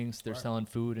of drinks. They're selling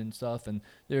food and stuff, and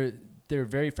they're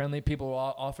very friendly. People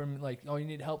offer them like, oh, you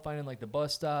need help finding like the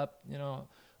bus stop,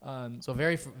 So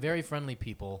very very friendly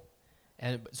people,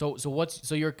 and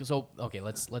okay.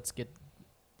 Let's get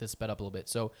this sped up a little bit.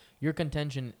 So your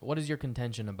contention, what is your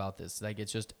contention about this? Like,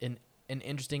 it's just an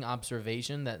interesting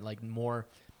observation that like more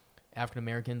African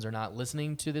Americans are not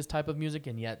listening to this type of music,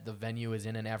 and yet the venue is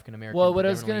in an African American. Well, what I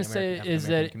was gonna say is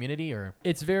that community, or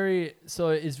it's very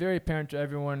apparent to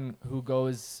everyone who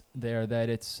goes there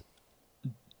that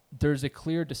there's a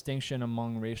clear distinction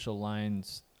among racial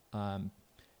lines,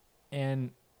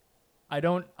 and I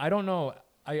don't know.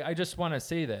 I just want to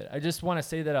say that. I just want to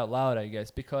say that out loud, I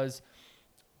guess, because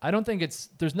I don't think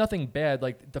there's nothing bad.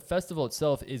 Like, the festival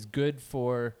itself is good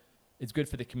for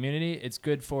the community. It's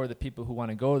good for the people who want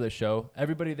to go to the show.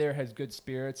 Everybody there has good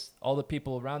spirits. All the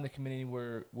people around the community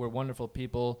were wonderful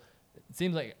people. It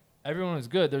seems like everyone was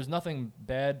good. There's nothing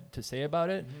bad to say about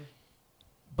it.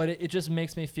 But it just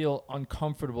makes me feel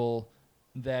uncomfortable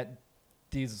that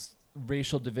these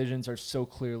racial divisions are so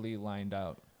clearly lined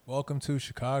out. Welcome to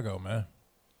Chicago, man.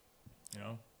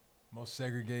 Most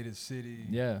segregated city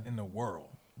in the world.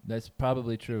 That's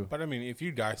probably true. But I mean, if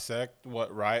you dissect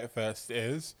what Riot Fest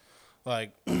is,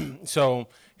 like, so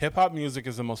hip hop music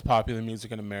is the most popular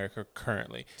music in America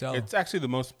currently. It's actually the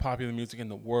most popular music in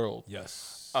the world.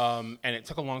 Yes. And it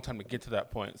took a long time to get to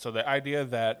that point. So the idea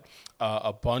that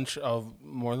a bunch of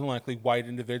more than likely white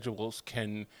individuals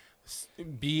can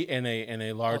be in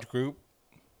a large group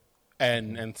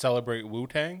and celebrate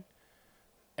Wu-Tang.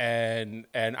 And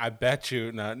I bet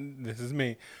you, not this is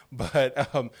me,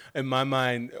 but in my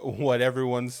mind, what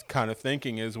everyone's kind of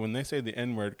thinking is, when they say the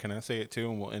N-word, can I say it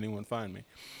too, and will anyone find me?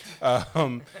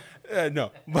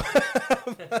 No.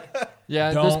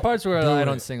 Yeah, there's parts where I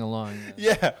don't sing along.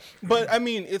 Yeah, but I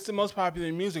mean, it's the most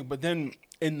popular music. But then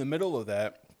in the middle of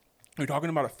that, we're talking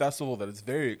about a festival that is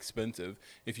very expensive.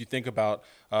 If you think about,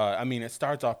 it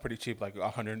starts off pretty cheap, like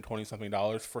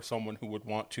 $120-something for someone who would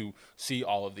want to see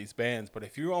all of these bands. But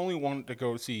if you only wanted to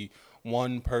go see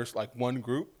one person, like one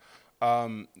group,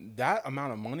 that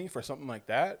amount of money for something like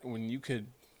that, when you could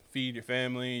feed your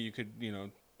family, you could,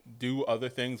 do other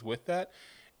things with that,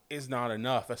 is not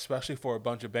enough, especially for a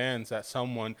bunch of bands that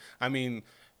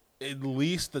at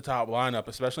least the top lineup,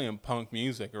 especially in punk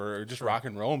music or just rock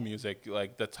and roll music,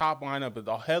 like the top lineup of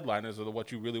the headliners are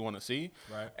what you really want to see.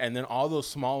 Right. And then all those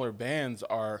smaller bands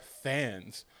are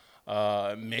fans.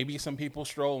 Maybe some people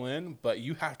stroll in, but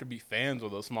you have to be fans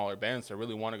of those smaller bands to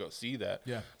really want to go see that.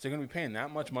 Yeah. So you're going to be paying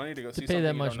that much money to go To see pay something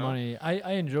that you much don't know? money,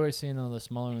 I enjoy seeing all the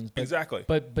smaller ones. But, Exactly.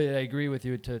 But I agree with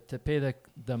you. To pay the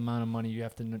amount of money, you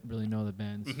have to really know the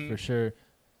bands Mhm. for sure.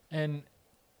 And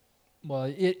well,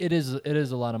 it is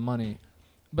a lot of money.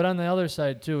 But on the other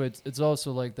side too, it's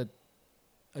also like that.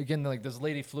 Again, like this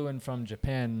lady flew in from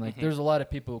Japan. Like there's a lot of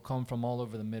people who come from all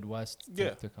over the Midwest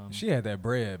to come. She had that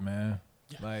bread, man.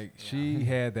 Like she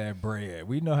had that bread.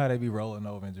 We know how they be rolling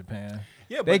over in Japan.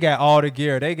 Yeah, They got all the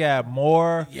gear. They got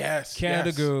more yes, Canada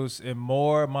yes. Goose and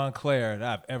more Montclair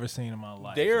that I've ever seen in my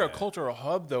life. They are a man. cultural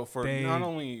hub, though, for They- not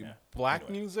only yeah. black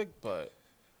Anyway. music, but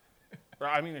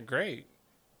I mean, they're great.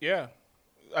 Yeah,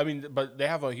 I mean, but they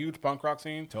have a huge punk rock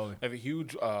scene. Totally. They have a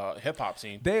huge hip hop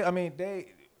scene. They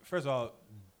first of all,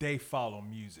 they follow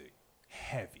music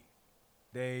heavy.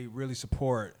 They really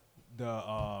support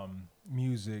the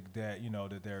music that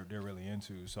that they're really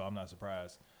into. So I'm not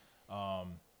surprised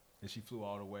that she flew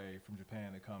all the way from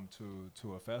Japan to come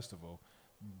to a festival.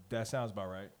 That sounds about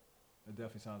right. It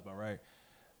definitely sounds about right.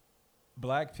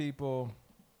 Black people,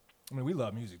 I mean, we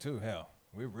love music too. Hell,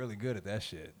 we're really good at that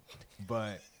shit.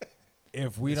 But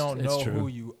if we don't it's know true. who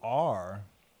you are,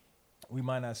 we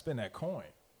might not spend that coin.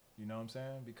 You know what I'm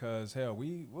saying? Because hell,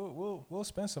 we'll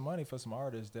spend some money for some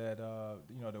artists that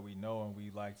that we know and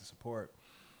we like to support.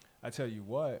 I tell you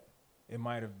what, it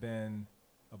might have been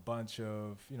a bunch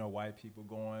of white people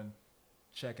going,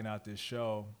 checking out this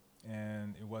show,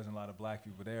 and it wasn't a lot of black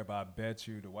people there. But I bet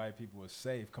you the white people were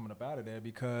safe coming up out of there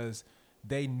because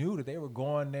they knew that they were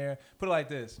going there. Put it like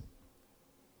this: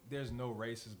 there's no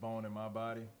racist bone in my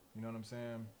body. You know what I'm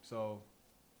saying? So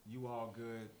you all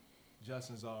good,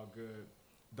 Justin's all good.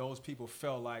 Those people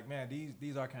felt like, man,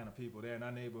 these are kind of people. They're in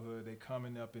our neighborhood. They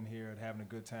coming up in here and having a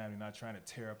good time. They're not trying to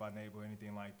tear up our neighborhood or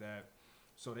anything like that.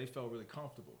 So they felt really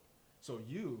comfortable. So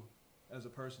you, as a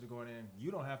person going in,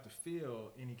 you don't have to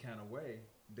feel any kind of way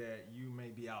that you may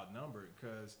be outnumbered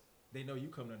because they know you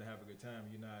coming in to have a good time.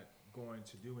 You're not going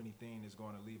to do anything that's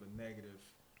going to leave a negative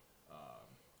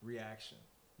reaction.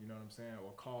 You know what I'm saying?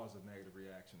 Or cause a negative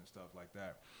reaction and stuff like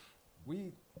that.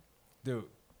 Dude,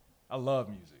 I love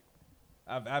music.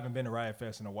 I haven't been to Riot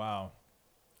Fest in a while,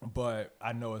 but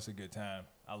I know it's a good time.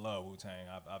 I love Wu-Tang.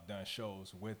 I've done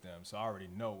shows with them, so I already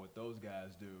know what those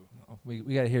guys do. We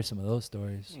got to hear some of those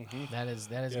stories. That is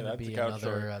Yeah, going to that's be a couch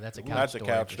another. story. That's a couch That's story.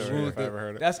 a couch for story sure. if I ever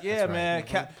heard it. That's right. man.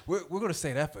 We're gonna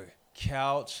say that for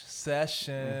couch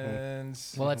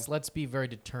sessions. Well, let's be very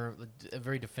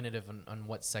very definitive on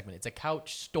what segment. It's a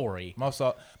couch story. My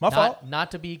fault. My fault.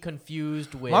 Not to be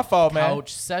confused with My fault, man.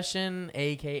 couch session,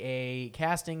 aka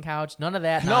casting couch. None of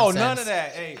that. No, nonsense. none of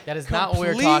that. Hey, That is not what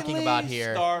we're talking about completely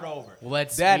here. Start over.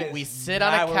 We sit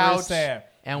on a not what we're couch saying.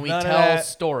 and we None of tell that.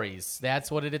 stories. That's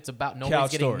what it's about. Nobody's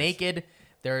Couch getting stories. naked.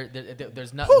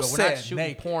 There's not. Who We're not said shooting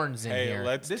naked? porns in Hey, here.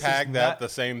 let's This is tag that not- the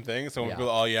same thing. So when Yeah. people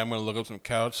go, oh yeah, I'm gonna look up some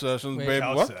couch sessions, Wait, baby.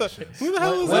 couch What sessions. the? Who the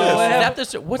hell is What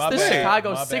this? what's My this bad. Chicago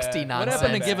My bad. 60 What nonsense?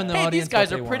 happened to giving the hey, these audience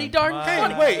guys what are they pretty want? darn My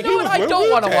funny. bad. Wait, you know he what? was I with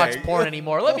don't want to watch Wu-Tang. porn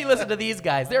anymore. Let me listen to these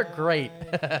guys. They're great.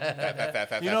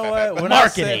 You know what? When I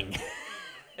said- Marketing.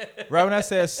 Right when I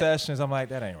said sessions, I'm like,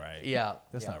 that ain't right. Yeah.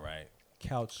 That's yeah. not right.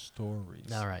 Couch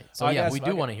stories. All right. So I yeah, got we some-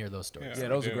 do I want got- to hear those stories. Yeah, we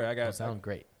those are do. great. Those sound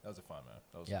great. That was a fun, man.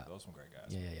 Those Yeah. were some great guys.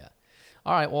 Yeah.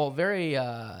 All right. Well, very.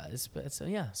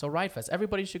 So Riot Fest.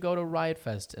 Everybody should go to Riot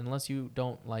Fest unless you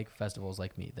don't like festivals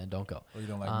like me. Then don't go. Or you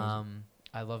don't like music.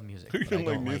 I love music. You but don't I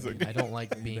like don't music. I don't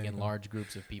like being in large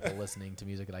groups of people listening to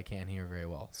music that I can't hear very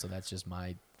well. So that's just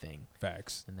my thing,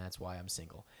 Facts. and that's why I'm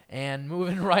single. And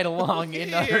moving right along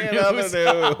in other Yeah, news.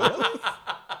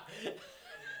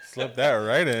 Slip that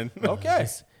right in. Okay.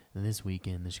 This week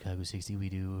in the Chicago 60, we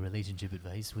do relationship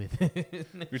advice with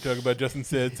We talk about Justin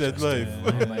said life.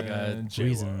 Oh my God.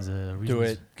 reasons. Do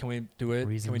it. Can we do it?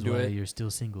 Reasons Can we do why it? you're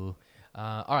still single.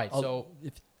 All right. I'll- So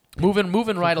if- moving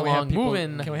right can we have along. people-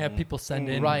 Moving Can we have people send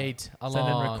in right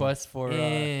along. requests for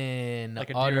in like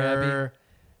a Dear other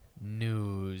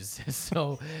news.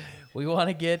 So we want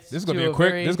to get. This is gonna to be a a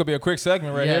quick. very- This is gonna be a quick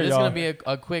segment right yeah, here, this y'all. is gonna be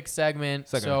a quick segment.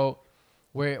 Segment. So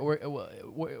okay.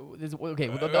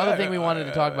 Well, the other thing we wanted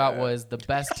to talk about was the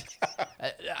best.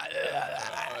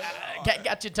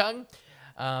 Got your tongue.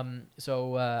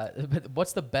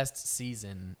 What's the best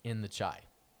season in the chai?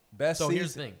 Best So season.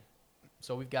 here's the thing.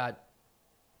 So we've got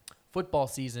football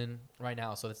season right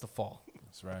now, so that's the fall.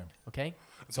 That's right. Okay?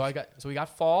 So we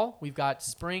got fall, we've got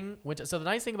spring, winter. So the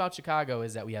nice thing about Chicago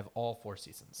is that we have all four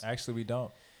seasons. Actually, we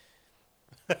don't.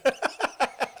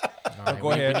 All right,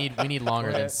 Go ahead. we need longer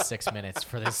Go than ahead. 6 minutes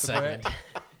for this Go ahead. segment.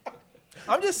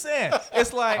 I'm just saying.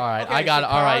 It's like All right, okay, I got it.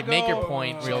 All right, make your Chicago-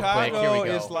 point real Chicago quick. Here we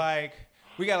go. is like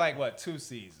we got like what 2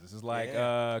 seasons. It's like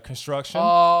construction.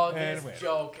 Oh, and this win.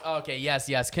 joke. Okay,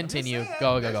 yes. Continue. saying,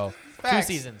 Go. facts.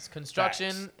 2 seasons: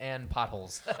 construction and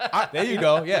potholes. There you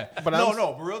go. Yeah. But no, I'm-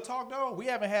 no. But real talk though, we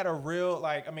haven't had a real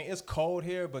like. I mean, it's cold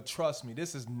here, but trust me,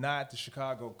 this is not the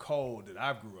Chicago cold that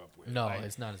I grew up with. No, Like,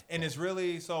 it's not as- And it's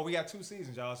really so. We got 2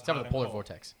 seasons, y'all. It's Except for hot the and polar cold.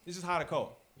 vortex. It's just hot and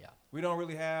cold. Yeah. We don't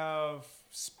really have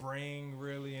spring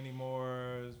really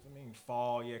anymore. I mean,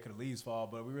 fall, yeah, because the leaves fall,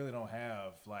 but we really don't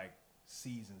have like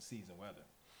season weather.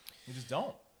 We just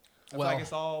don't. I feel Well, like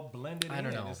it's all blended I in.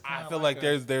 don't know. It's I kinda feel like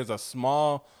a- there's a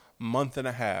small month and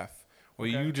a half where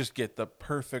Okay. you just get the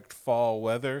perfect fall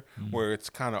weather where it's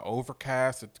kind of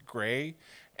overcast, it's gray,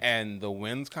 and the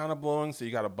wind's kind of blowing, so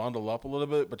you got to bundle up a little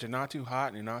bit, but you're not too hot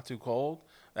and you're not too cold.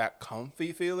 That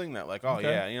comfy feeling, that like, oh Okay.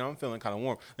 yeah, you know, I'm feeling kind of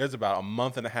warm. There's about a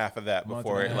month and a half of that Month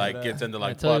before and a it half like of gets that. into I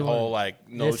like tell you butthole, what, like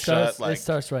no shut, like it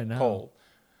starts right now. cold.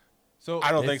 So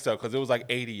I don't think it's- so because it was like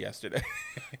 80 yesterday.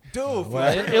 dude. Well, for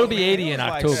real, it'll be man, 80 it in was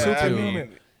like October, super too.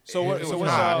 humid. So what? It So was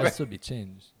what's hot. y'all? This will be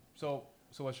changed. So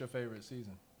what's your favorite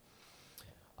season?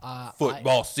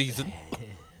 Football season.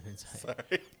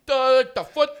 The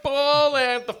football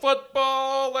and the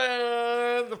football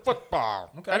and the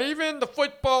football. Okay. And even the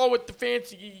football with the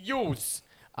fancy use.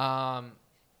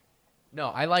 No,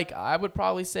 I would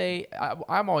probably say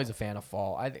I'm always a fan of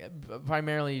fall.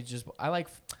 Primarily just I like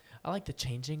the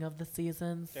changing of the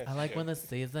seasons. Yes, I you like do. when the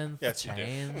seasons Yes, you do.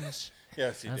 change.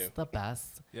 Yes, you That's do. the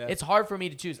best. Yeah. It's hard for me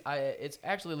to choose. It's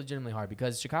actually legitimately hard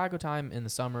because Chicago time in the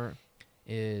summer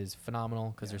is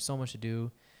phenomenal because there's so much to do.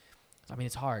 I mean,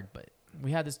 it's hard, but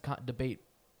we had this debate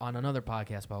on another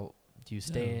podcast about do you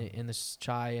stay in the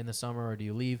chai in the summer or do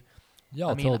you leave? Y'all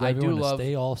I mean, told I do everyone to love-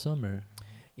 stay all summer.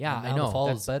 Yeah, And I now know. The fall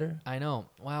That's- is better. I know.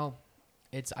 Well,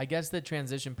 it's I guess the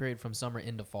transition period from summer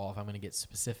into fall, if I'm going to get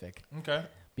specific, Okay.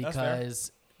 That's fair.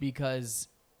 because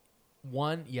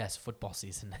one, yes, football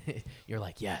season. You're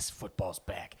like, yes, football's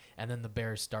back, and then the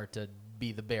Bears start to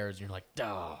be the Bears, and you're like,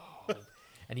 oh.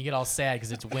 And you get all sad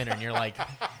because it's winter, and you're like,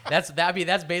 that's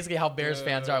basically how Bears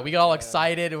fans are. We get all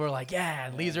excited, and we're like, yeah,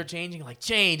 leaves are changing. Like,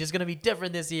 change is gonna be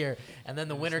different this year. And then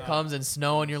the winter not. comes and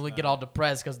snow, and you get all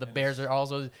depressed because the Bears are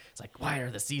also. It's like, why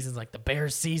are the seasons like the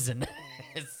Bears season?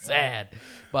 It's sad,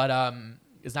 but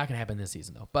it's not gonna happen this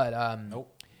season though. But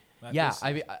Nope. Not yeah, this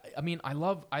I mean, I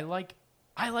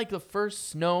like the first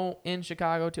snow in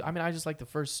Chicago too. I mean, I just like the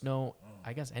first snow.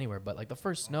 I guess anywhere, but like the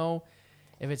first snow.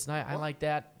 If it's not, I like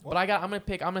that. But I'm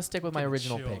gonna stick with my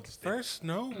original pick. First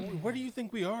snow? Where do you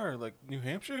think we are? Like New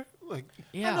Hampshire? Like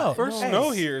Yeah, know. first no.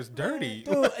 snow Hey, here is dirty.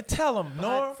 Dude, tell him,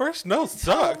 Norm. First snow Tell 'em,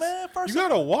 sucks. man. First You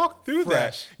gotta walk through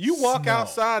Fresh that. You walk snow.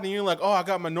 outside and you're like, oh, I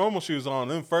got my normal shoes on.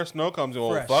 Then first snow comes in.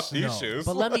 Well, Fresh fuck these snow. shoes.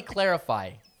 But let me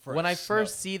clarify. When I Fresh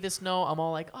first snow. see the snow, I'm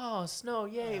all like, "Oh, snow!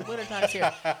 Yay, wintertime's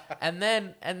here!" and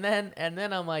then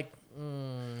I'm like,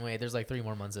 "Wait, there's like 3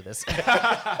 more months of this."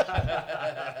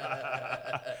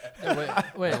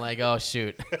 Wait, I'm like, "Oh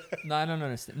shoot!" no, I don't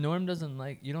understand. Norm doesn't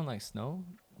like. You don't like snow.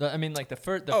 I mean, like the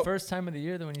Oh. first time of the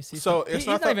year that when you see. So snow, it's he's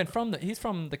not not the- even from the. He's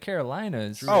from the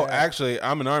Carolinas. Oh, actually,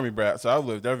 I'm an Army brat, so I've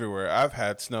lived everywhere. I've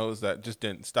had snows that just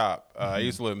didn't stop. I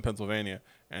used to live in Pennsylvania,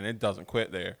 and it doesn't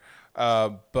quit there.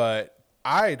 But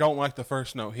I don't like the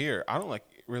first snow here. I don't like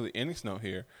really any snow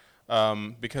here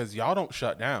because y'all don't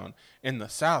shut down. In the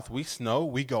South, we snow,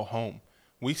 we go home.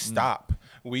 We stop.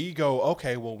 We go,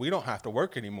 okay, well, we don't have to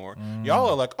work anymore. Y'all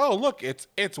are like, oh, look, it's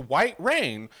white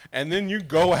rain. And then you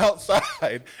go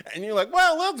outside, and you're like,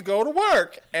 well, let's go to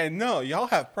work. And no, y'all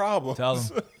have problems. Tell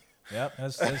him. Yep,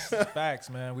 that's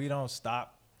facts, man. We don't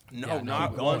stop. No, Yeah, no, not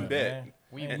keep one going, bit. man.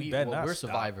 We better not we're stop.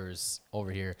 survivors over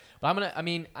here. But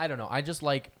I don't know. I just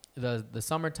like the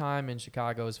summertime in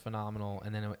Chicago is phenomenal,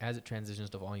 and then as it transitions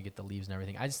to fall, you get the leaves and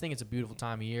everything. I just think it's a beautiful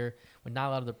time of year when not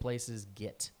a lot of other places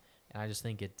get. And I just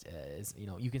think it is,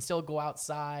 you can still go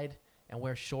outside and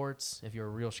wear shorts if you're a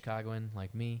real Chicagoan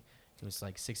like me. It's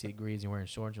like 60 degrees and you're wearing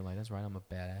shorts. You're like, that's right, I'm a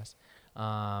badass.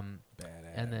 Badass.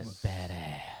 And then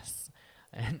badass.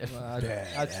 And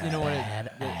You know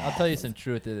what? I'll tell you some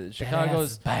truth.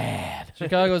 Chicago's bad.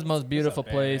 Chicago's most That's a beautiful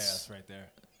badass place. right there.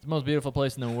 It's the most beautiful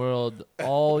place in the world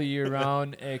all year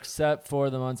round, except for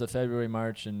the months of February,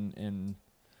 March, and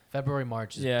February,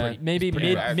 March is yeah, pretty, maybe is pretty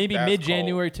mid rough. That's maybe cold. mid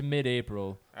January to mid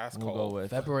April. That's we'll cold. go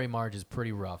with. February, March is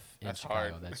pretty rough in That's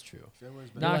Chicago. hard. That's true. February's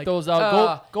been- Knock like, those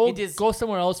out. it is- Go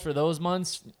somewhere else for those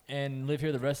months and live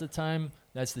here the rest of the time.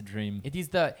 That's the dream. It is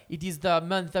the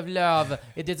month of love.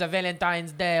 It is a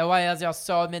Valentine's Day. Why is there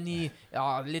so many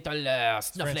little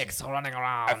snowflakes running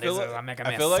around? I feel This is like, making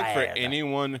I me feel like for sad.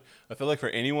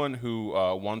 anyone who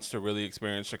wants to really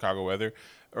experience Chicago weather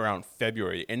around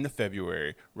February, in the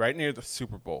February, right near the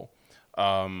Super Bowl,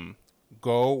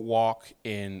 go walk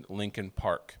in Lincoln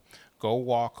Park. Go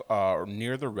walk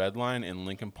near the Red Line in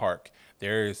Lincoln Park.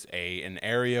 There is an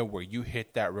area where you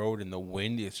hit that road and the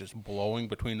wind is just blowing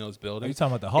between those buildings. Are you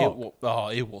talking about the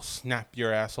Hulk? It will snap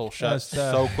your asshole shut That's,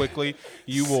 so quickly.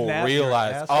 You will snap your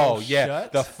realize, asshole oh yeah,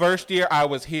 shut? the first year I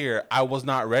was here, I was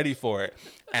not ready for it,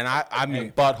 and I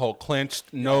mean butthole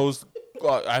clenched, nose.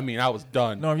 I mean, I was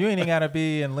done. Norm, you ain't even gotta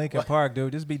be in Lincoln Park,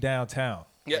 dude. Just be downtown.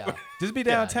 Yeah, Just be Yeah,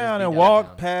 downtown just and be walk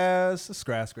downtown. past a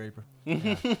skyscraper.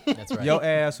 that's right. Your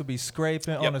ass will be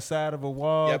scraping on Yep. the side of a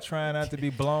wall, Yep. trying not to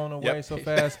be blown away Yep. so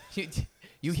fast.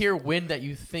 You hear wind that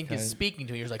you think is speaking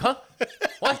to you. You're just like, huh?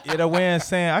 What? The wind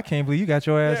saying, "I can't believe you got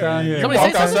your ass out here." Somebody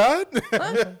Walk say something?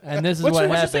 outside. And this is What what you-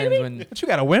 what you happens say to me? when But you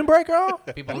got a windbreaker on?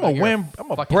 People I'm think gonna you're a I'm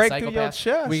gonna fucking break through your psychopath.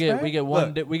 chest. we get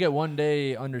man. we get one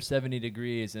day under 70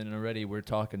 degrees, and already we're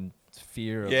talking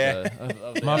fear of Yeah.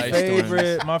 of the My ice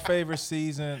storms. my favorite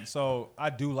season. So I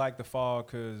do like the fall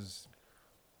because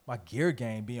my gear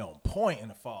game be on point in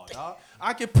the fall, dog.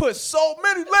 I can put so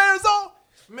many layers on.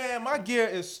 Man, my gear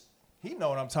is. He know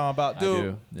what I'm talking about, I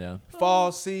dude. do, yeah.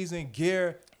 Fall season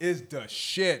gear is the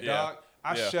shit, Yeah. dog.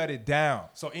 I Yeah. shut it down.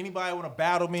 So anybody want to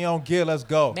battle me on gear? Let's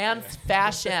go. Man's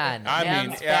fashion.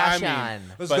 Man's fashion.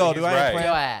 Let's but go, he's dude. I right. ain't Do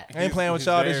playing. it. I ain't playing with He's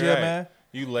y'all this very year, right. man.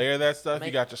 You layer that stuff. Make-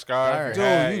 You got your scarf, Word. your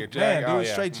hat, Dude, your you, jacket. man, Oh, dude,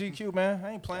 yeah. straight GQ, man.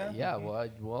 I ain't playing. Yeah,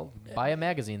 well, buy a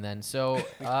magazine then. So,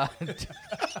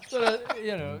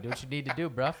 You know, do what you need to do,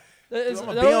 bruh. I'm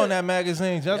gonna be on that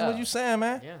magazine. Just Yeah. what you saying,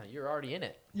 man? Yeah, you're already in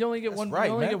it. You only get That's one. right,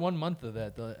 you only man. get 1 month of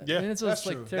that. Though. Yeah, it's that's just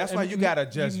like true. ter- That's why and you gotta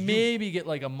just- You you- maybe get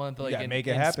like a month, like gotta in, make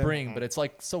it in happen. spring, but it's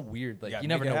like so weird. Like gotta you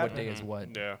never make it know what happen. day is what.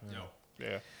 Yeah.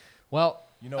 Yeah. Well,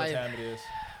 You know what time it is.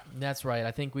 that's right.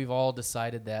 I think we've all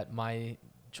decided that my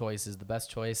choice is the best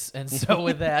choice, and so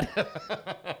with that,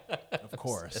 Of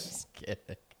course. just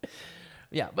kidding.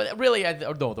 Yeah, but really,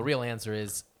 no. The real answer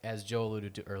is, as Joe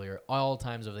alluded to earlier, all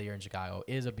times of the year in Chicago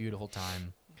is a beautiful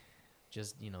time.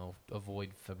 Just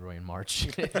avoid February and March.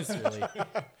 It's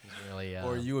really,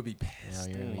 Or you would be you pissed.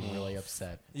 know, you're gonna be really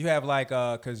upset. You have like,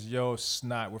 cause yo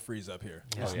snot will freeze up here.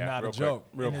 It's Oh, yeah. not Real a joke.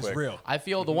 quick. Real and quick. It's real. I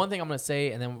feel the one thing I'm going to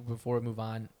say, and then before we move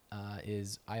on,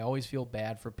 is I always feel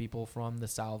bad for people from the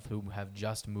South who have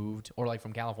just moved, or like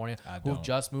from California, I who have don't.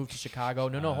 just moved to Chicago.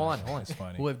 No, hold on. It's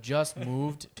funny. Who have just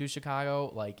moved to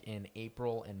Chicago like in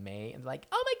April and May, and like,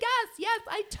 oh my gosh, yes,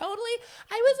 I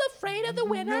was afraid of the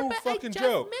winter, No but I fucking just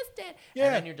joke. missed it. Yeah.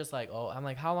 And then you're just like, oh, I'm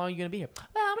like, how long are you going to be here?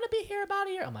 Well, I'm going to be here about a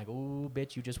year. I'm like, oh,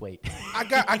 bitch, you just wait. I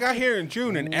got here in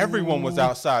June and everyone was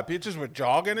outside. Bitches were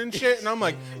jogging and shit, and I'm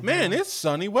like, man, it's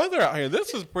sunny weather out here.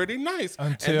 This is pretty nice.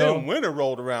 and Until- then winter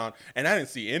rolled around, and I didn't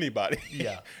see anybody.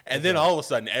 Yeah. and then all of a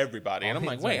sudden, everybody, and I'm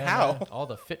like, wait, how? All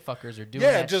the fit fuckers are doing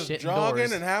Yeah, that just shit jogging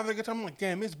indoors. and having a good time. I'm like,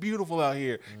 damn, it's beautiful out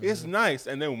here. It's nice.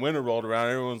 And then winter rolled around.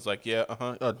 Everyone's like, yeah,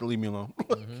 leave me alone.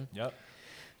 Yep.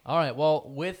 All right. Well,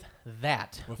 with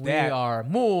that, we that- are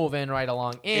moving right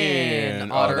along in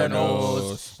In Utter Utter Nose.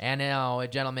 Nose. And now,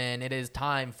 gentlemen, it is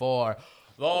time for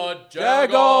the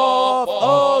Jag-off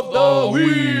of the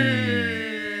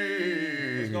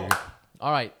week.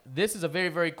 All right. This is a very,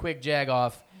 very quick jag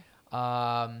off.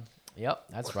 Yep,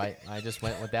 that's right. I just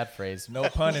went with that phrase. No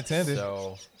pun intended.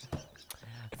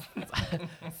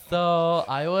 So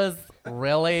I was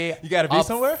really You gotta be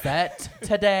somewhere? upset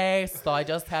today, so I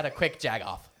just had a quick jag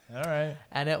off. All right.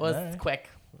 And it was All right. quick.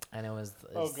 And it was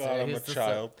Oh, God, I'm a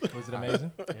child. Was it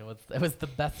amazing? It was the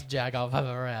best jag off I've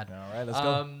ever had. All right, let's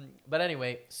go. But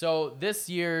anyway, so this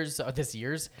week's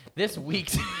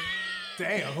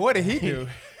Damn, what did he do?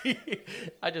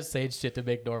 I just saying shit to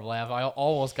make Norm laugh. I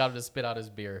almost got him to spit out his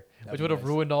beer, which be would have nice.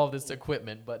 ruined all of this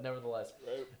equipment, but nevertheless.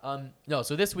 No,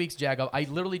 so this week's jag off, I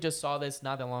literally just saw this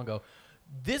not that long ago.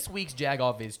 This week's jag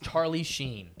off is Charlie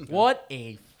Sheen. What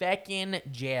a feckin'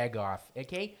 jag off,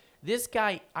 okay? This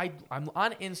guy, I'm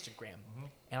on Instagram,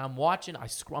 and I'm watching, I'm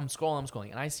scrolling,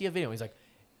 and I see a video. He's like,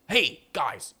 hey,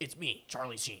 guys, it's me,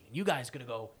 Charlie Sheen. You guys gonna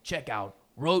go check out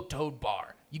Road Toad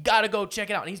Bar. You gotta go check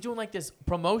it out. And he's doing like this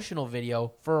promotional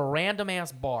video for a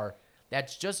random-ass bar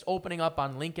that's just opening up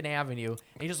on Lincoln Avenue.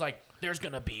 And he's just like, there's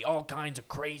gonna be all kinds of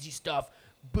crazy stuff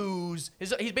booze.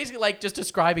 He's basically like just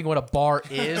describing what a bar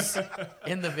is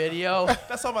in the video.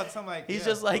 That's all about something like. He's yeah,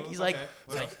 just like, booze, he's okay.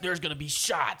 like, there's gonna be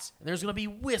shots, and there's gonna be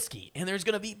whiskey, and there's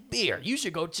gonna be beer. You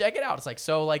should go check it out. It's like,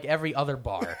 so like every other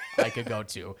bar I could go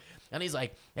to. And he's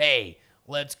like, hey,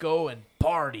 let's go and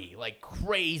party like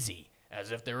crazy,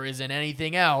 as if there isn't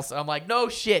anything else. I'm like, no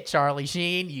shit, Charlie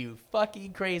Sheen, you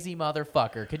fucking crazy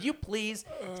motherfucker. Could you please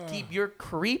keep your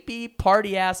creepy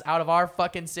party ass out of our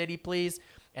fucking city, please?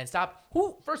 And stop.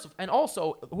 And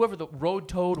also, whoever the Road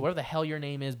Toad, whatever the hell your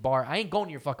name is, bar, I ain't going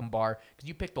to your fucking bar because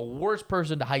you picked the worst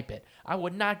person to hype it. I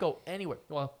would not go anywhere.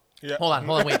 Well, Yeah. hold on,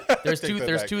 wait. There's Take that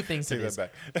back. two things to Take this.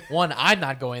 that back. One, I'm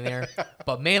not going there,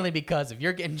 but mainly because if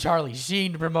you're getting Charlie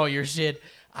Sheen to promote your shit,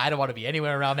 I don't want to be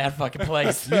anywhere around that fucking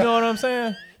place. You know what I'm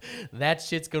saying? That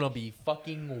shit's gonna be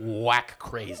fucking whack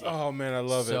crazy. Oh man, I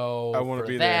love So it. I want for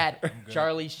to be that, there.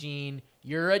 Charlie Sheen,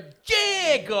 you're a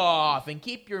jag off, and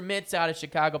keep your mitts out of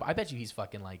Chicago. I bet you he's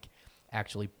fucking like,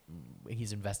 actually,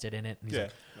 he's invested in it. And he's Yeah.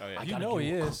 like, Oh, yeah. I You gotta know do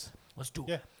he a- is. Let's do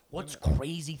Yeah. what's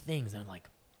crazy things. And I'm like,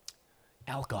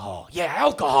 alcohol. Yeah,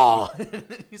 alcohol.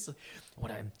 He's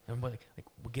like, I'm like,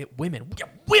 we get women. We get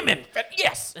women.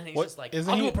 Yes. And he's What- just like, isn't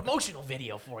I'll do he- a promotional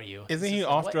video for you. Isn't It's he just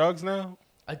like, off what? drugs now?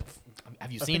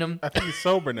 Have you seen him? I think he's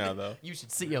sober now though. You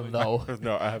should see him though.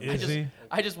 No, I haven't. Is he?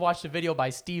 I just watched a video by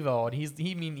Steve-O, and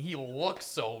he looks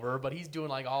sober, but he's doing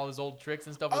like all his old tricks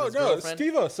and stuff with Oh his no, girlfriend.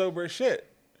 Steve-O's sober as shit.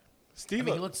 I Steve,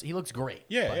 mean, he looks great.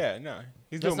 yeah, but yeah, no,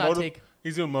 he's Let's doing not take-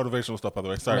 he's doing motivational stuff. By the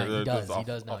way, sorry, Right, he does. that's He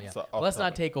does now. off- Yeah. off But let's not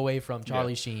topic. take away from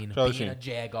Charlie Sheen Charlie being a Sheen.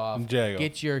 jag-off. Jag-off.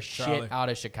 Get your Charlie. shit out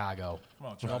of Chicago. Come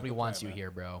on, Charlie, Nobody quit wants you playing, man.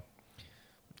 here, bro.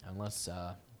 Unless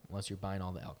you're buying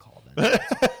all the alcohol. Then.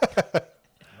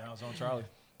 Rounds on Charlie.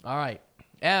 All right.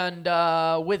 And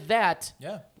with that,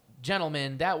 Yeah.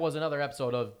 gentlemen, that was another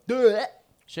episode of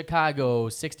Chicago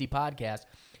 60 Podcast.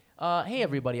 Hey,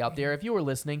 everybody out there, if you were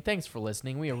listening, thanks for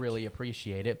listening. We really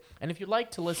appreciate it. And if you'd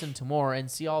like to listen to more and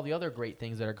see all the other great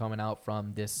things that are coming out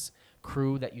from this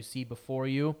crew that you see before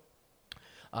you,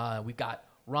 we've got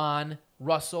Ron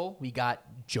Russell, we got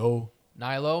Joe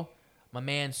Nilo, my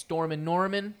man Stormin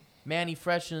Norman, Manny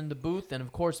Fresh in the booth, and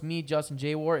of course me, Justin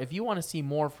J. War. If you want to see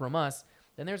more from us,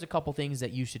 then there's a couple things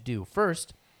that you should do.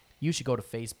 First, you should go to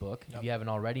Facebook if you haven't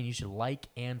already, and you should like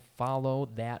and follow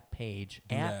that page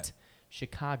Do at that.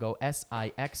 Chicago,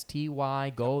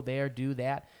 SIXTY. Go there, do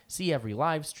that. See every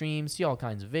live stream, see all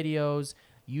kinds of videos.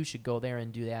 You should go there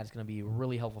and do that. It's going to be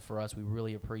really helpful for us. We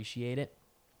really appreciate it.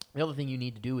 The other thing you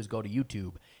need to do is go to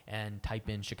YouTube and type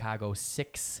in Chicago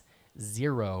 60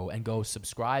 and go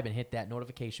subscribe and hit that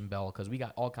notification bell because we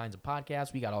got all kinds of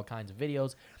podcasts. We got all kinds of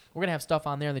videos. We're going to have stuff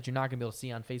on there that you're not going to be able to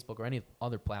see on Facebook or any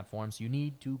other platforms. You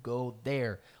need to go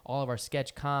there. All of our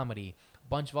sketch comedy, a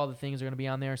bunch of other things are going to be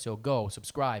on there. So go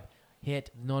subscribe,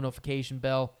 hit the notification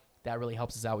bell. That really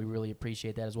helps us out. We really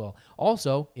appreciate that as well.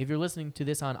 Also, if you're listening to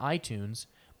this on iTunes,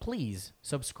 please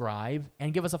subscribe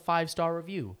and give us a 5-star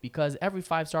review because every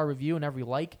 5-star review and every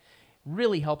like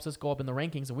really helps us go up in the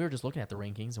rankings. And we were just looking at the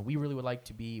rankings, and we really would like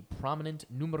to be prominent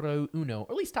numero uno,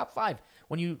 or at least top 5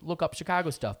 when you look up Chicago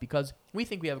stuff because we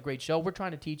think we have a great show. We're trying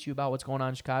to teach you about what's going on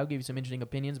in Chicago, give you some interesting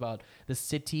opinions about the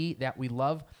city that we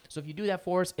love. So if you do that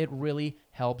for us, it really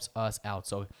helps us out.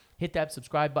 So hit that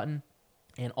subscribe button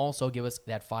and also give us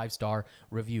that 5-star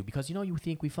review because you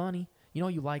think we funny. You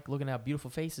like looking at beautiful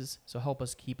faces, so help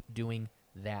us keep doing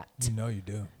that. You know you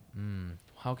do.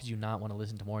 How could you not want to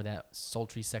listen to more of that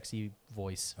sultry, sexy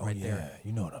voice Oh right yeah, there?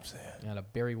 you know what I'm saying. I got a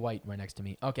Barry White right next to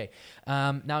me. Okay.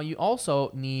 Now you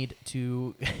also need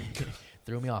to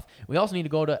threw me off. We also need to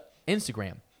go to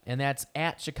Instagram, and that's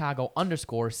at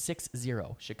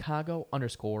Chicago_60.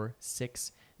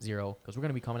 Chicago_60. Because we're going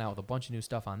to be coming out with a bunch of new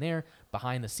stuff on there,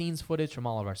 behind the scenes footage from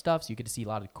all of our stuff, so you get to see a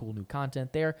lot of cool new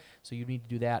content there. So you need to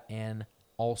do that and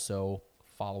also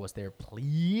follow us there,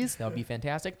 please. That would be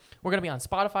fantastic. We're going to be on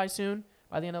Spotify soon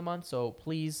by the end of the month, so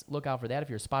please look out for that. If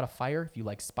you're a Spotifyer, if you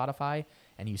like Spotify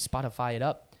and you Spotify it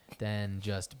up, then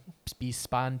just be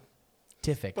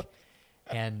spontific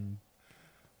and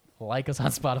like us on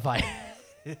Spotify.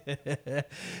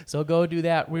 So go do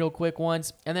that real quick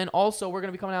once. And then also we're going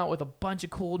to be coming out with a bunch of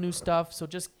cool new stuff. So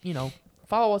just,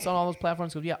 follow us on all those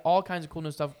platforms because we got all kinds of cool new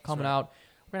stuff coming out.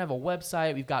 We're going to have a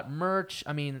website. We've got merch.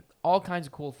 I mean, all kinds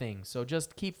of cool things. So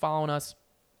just keep following us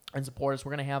and support us.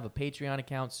 We're going to have a Patreon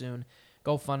account soon.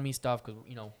 GoFundMe stuff because,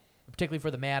 particularly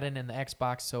for the Madden and the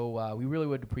Xbox. So we really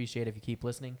would appreciate it if you keep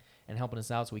listening and helping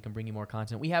us out so we can bring you more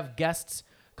content. We have guests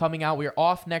coming out. We're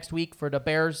off next week for the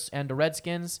Bears and the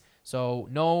Redskins. So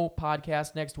no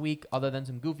podcast next week other than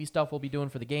some goofy stuff we'll be doing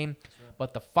for the game.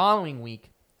 But the following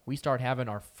week, we start having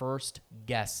our first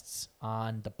guests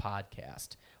on the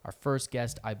podcast. Our first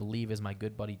guest, I believe, is my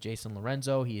good buddy Jason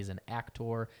Lorenzo. He is an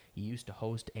actor. He used to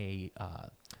host a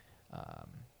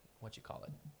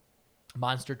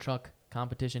monster truck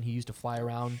competition. He used to fly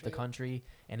around the country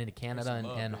and into Canada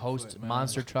and host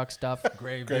monster truck stuff.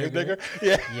 Gravedigger.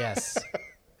 Yeah. Yes.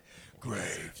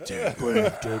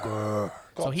 Gravedigger.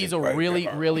 So he's a really,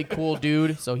 really cool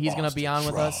dude. So he's gonna be on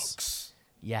with us.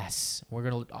 Yes, we're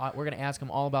gonna ask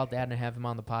him all about that and have him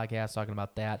on the podcast talking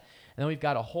about that. And then we've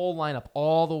got a whole lineup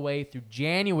all the way through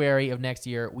January of next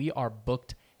year. We are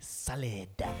booked solid.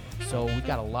 So we've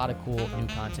got a lot of cool new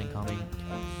content coming.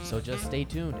 So just stay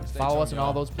tuned. Follow us on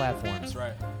all those platforms. That's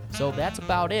right. So that's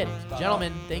about it.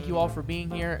 Gentlemen, thank you all for being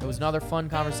here. It was another fun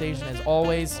conversation as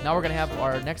always. Now we're going to have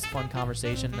our next fun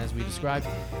conversation as we described.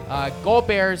 Go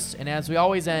Bears, and as we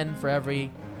always end for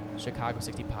every Chicago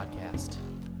 60 podcast.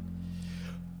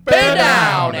 Bear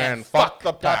down and fuck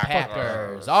the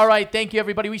Packers. All right, thank you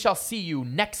everybody. We shall see you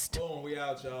next Boom, we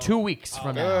out, y'all. 2 weeks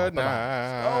from now. Good Bye-bye.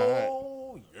 night.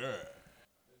 Oh, yeah.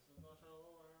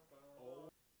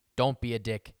 Don't be a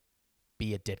dick.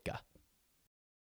 Be a ditka.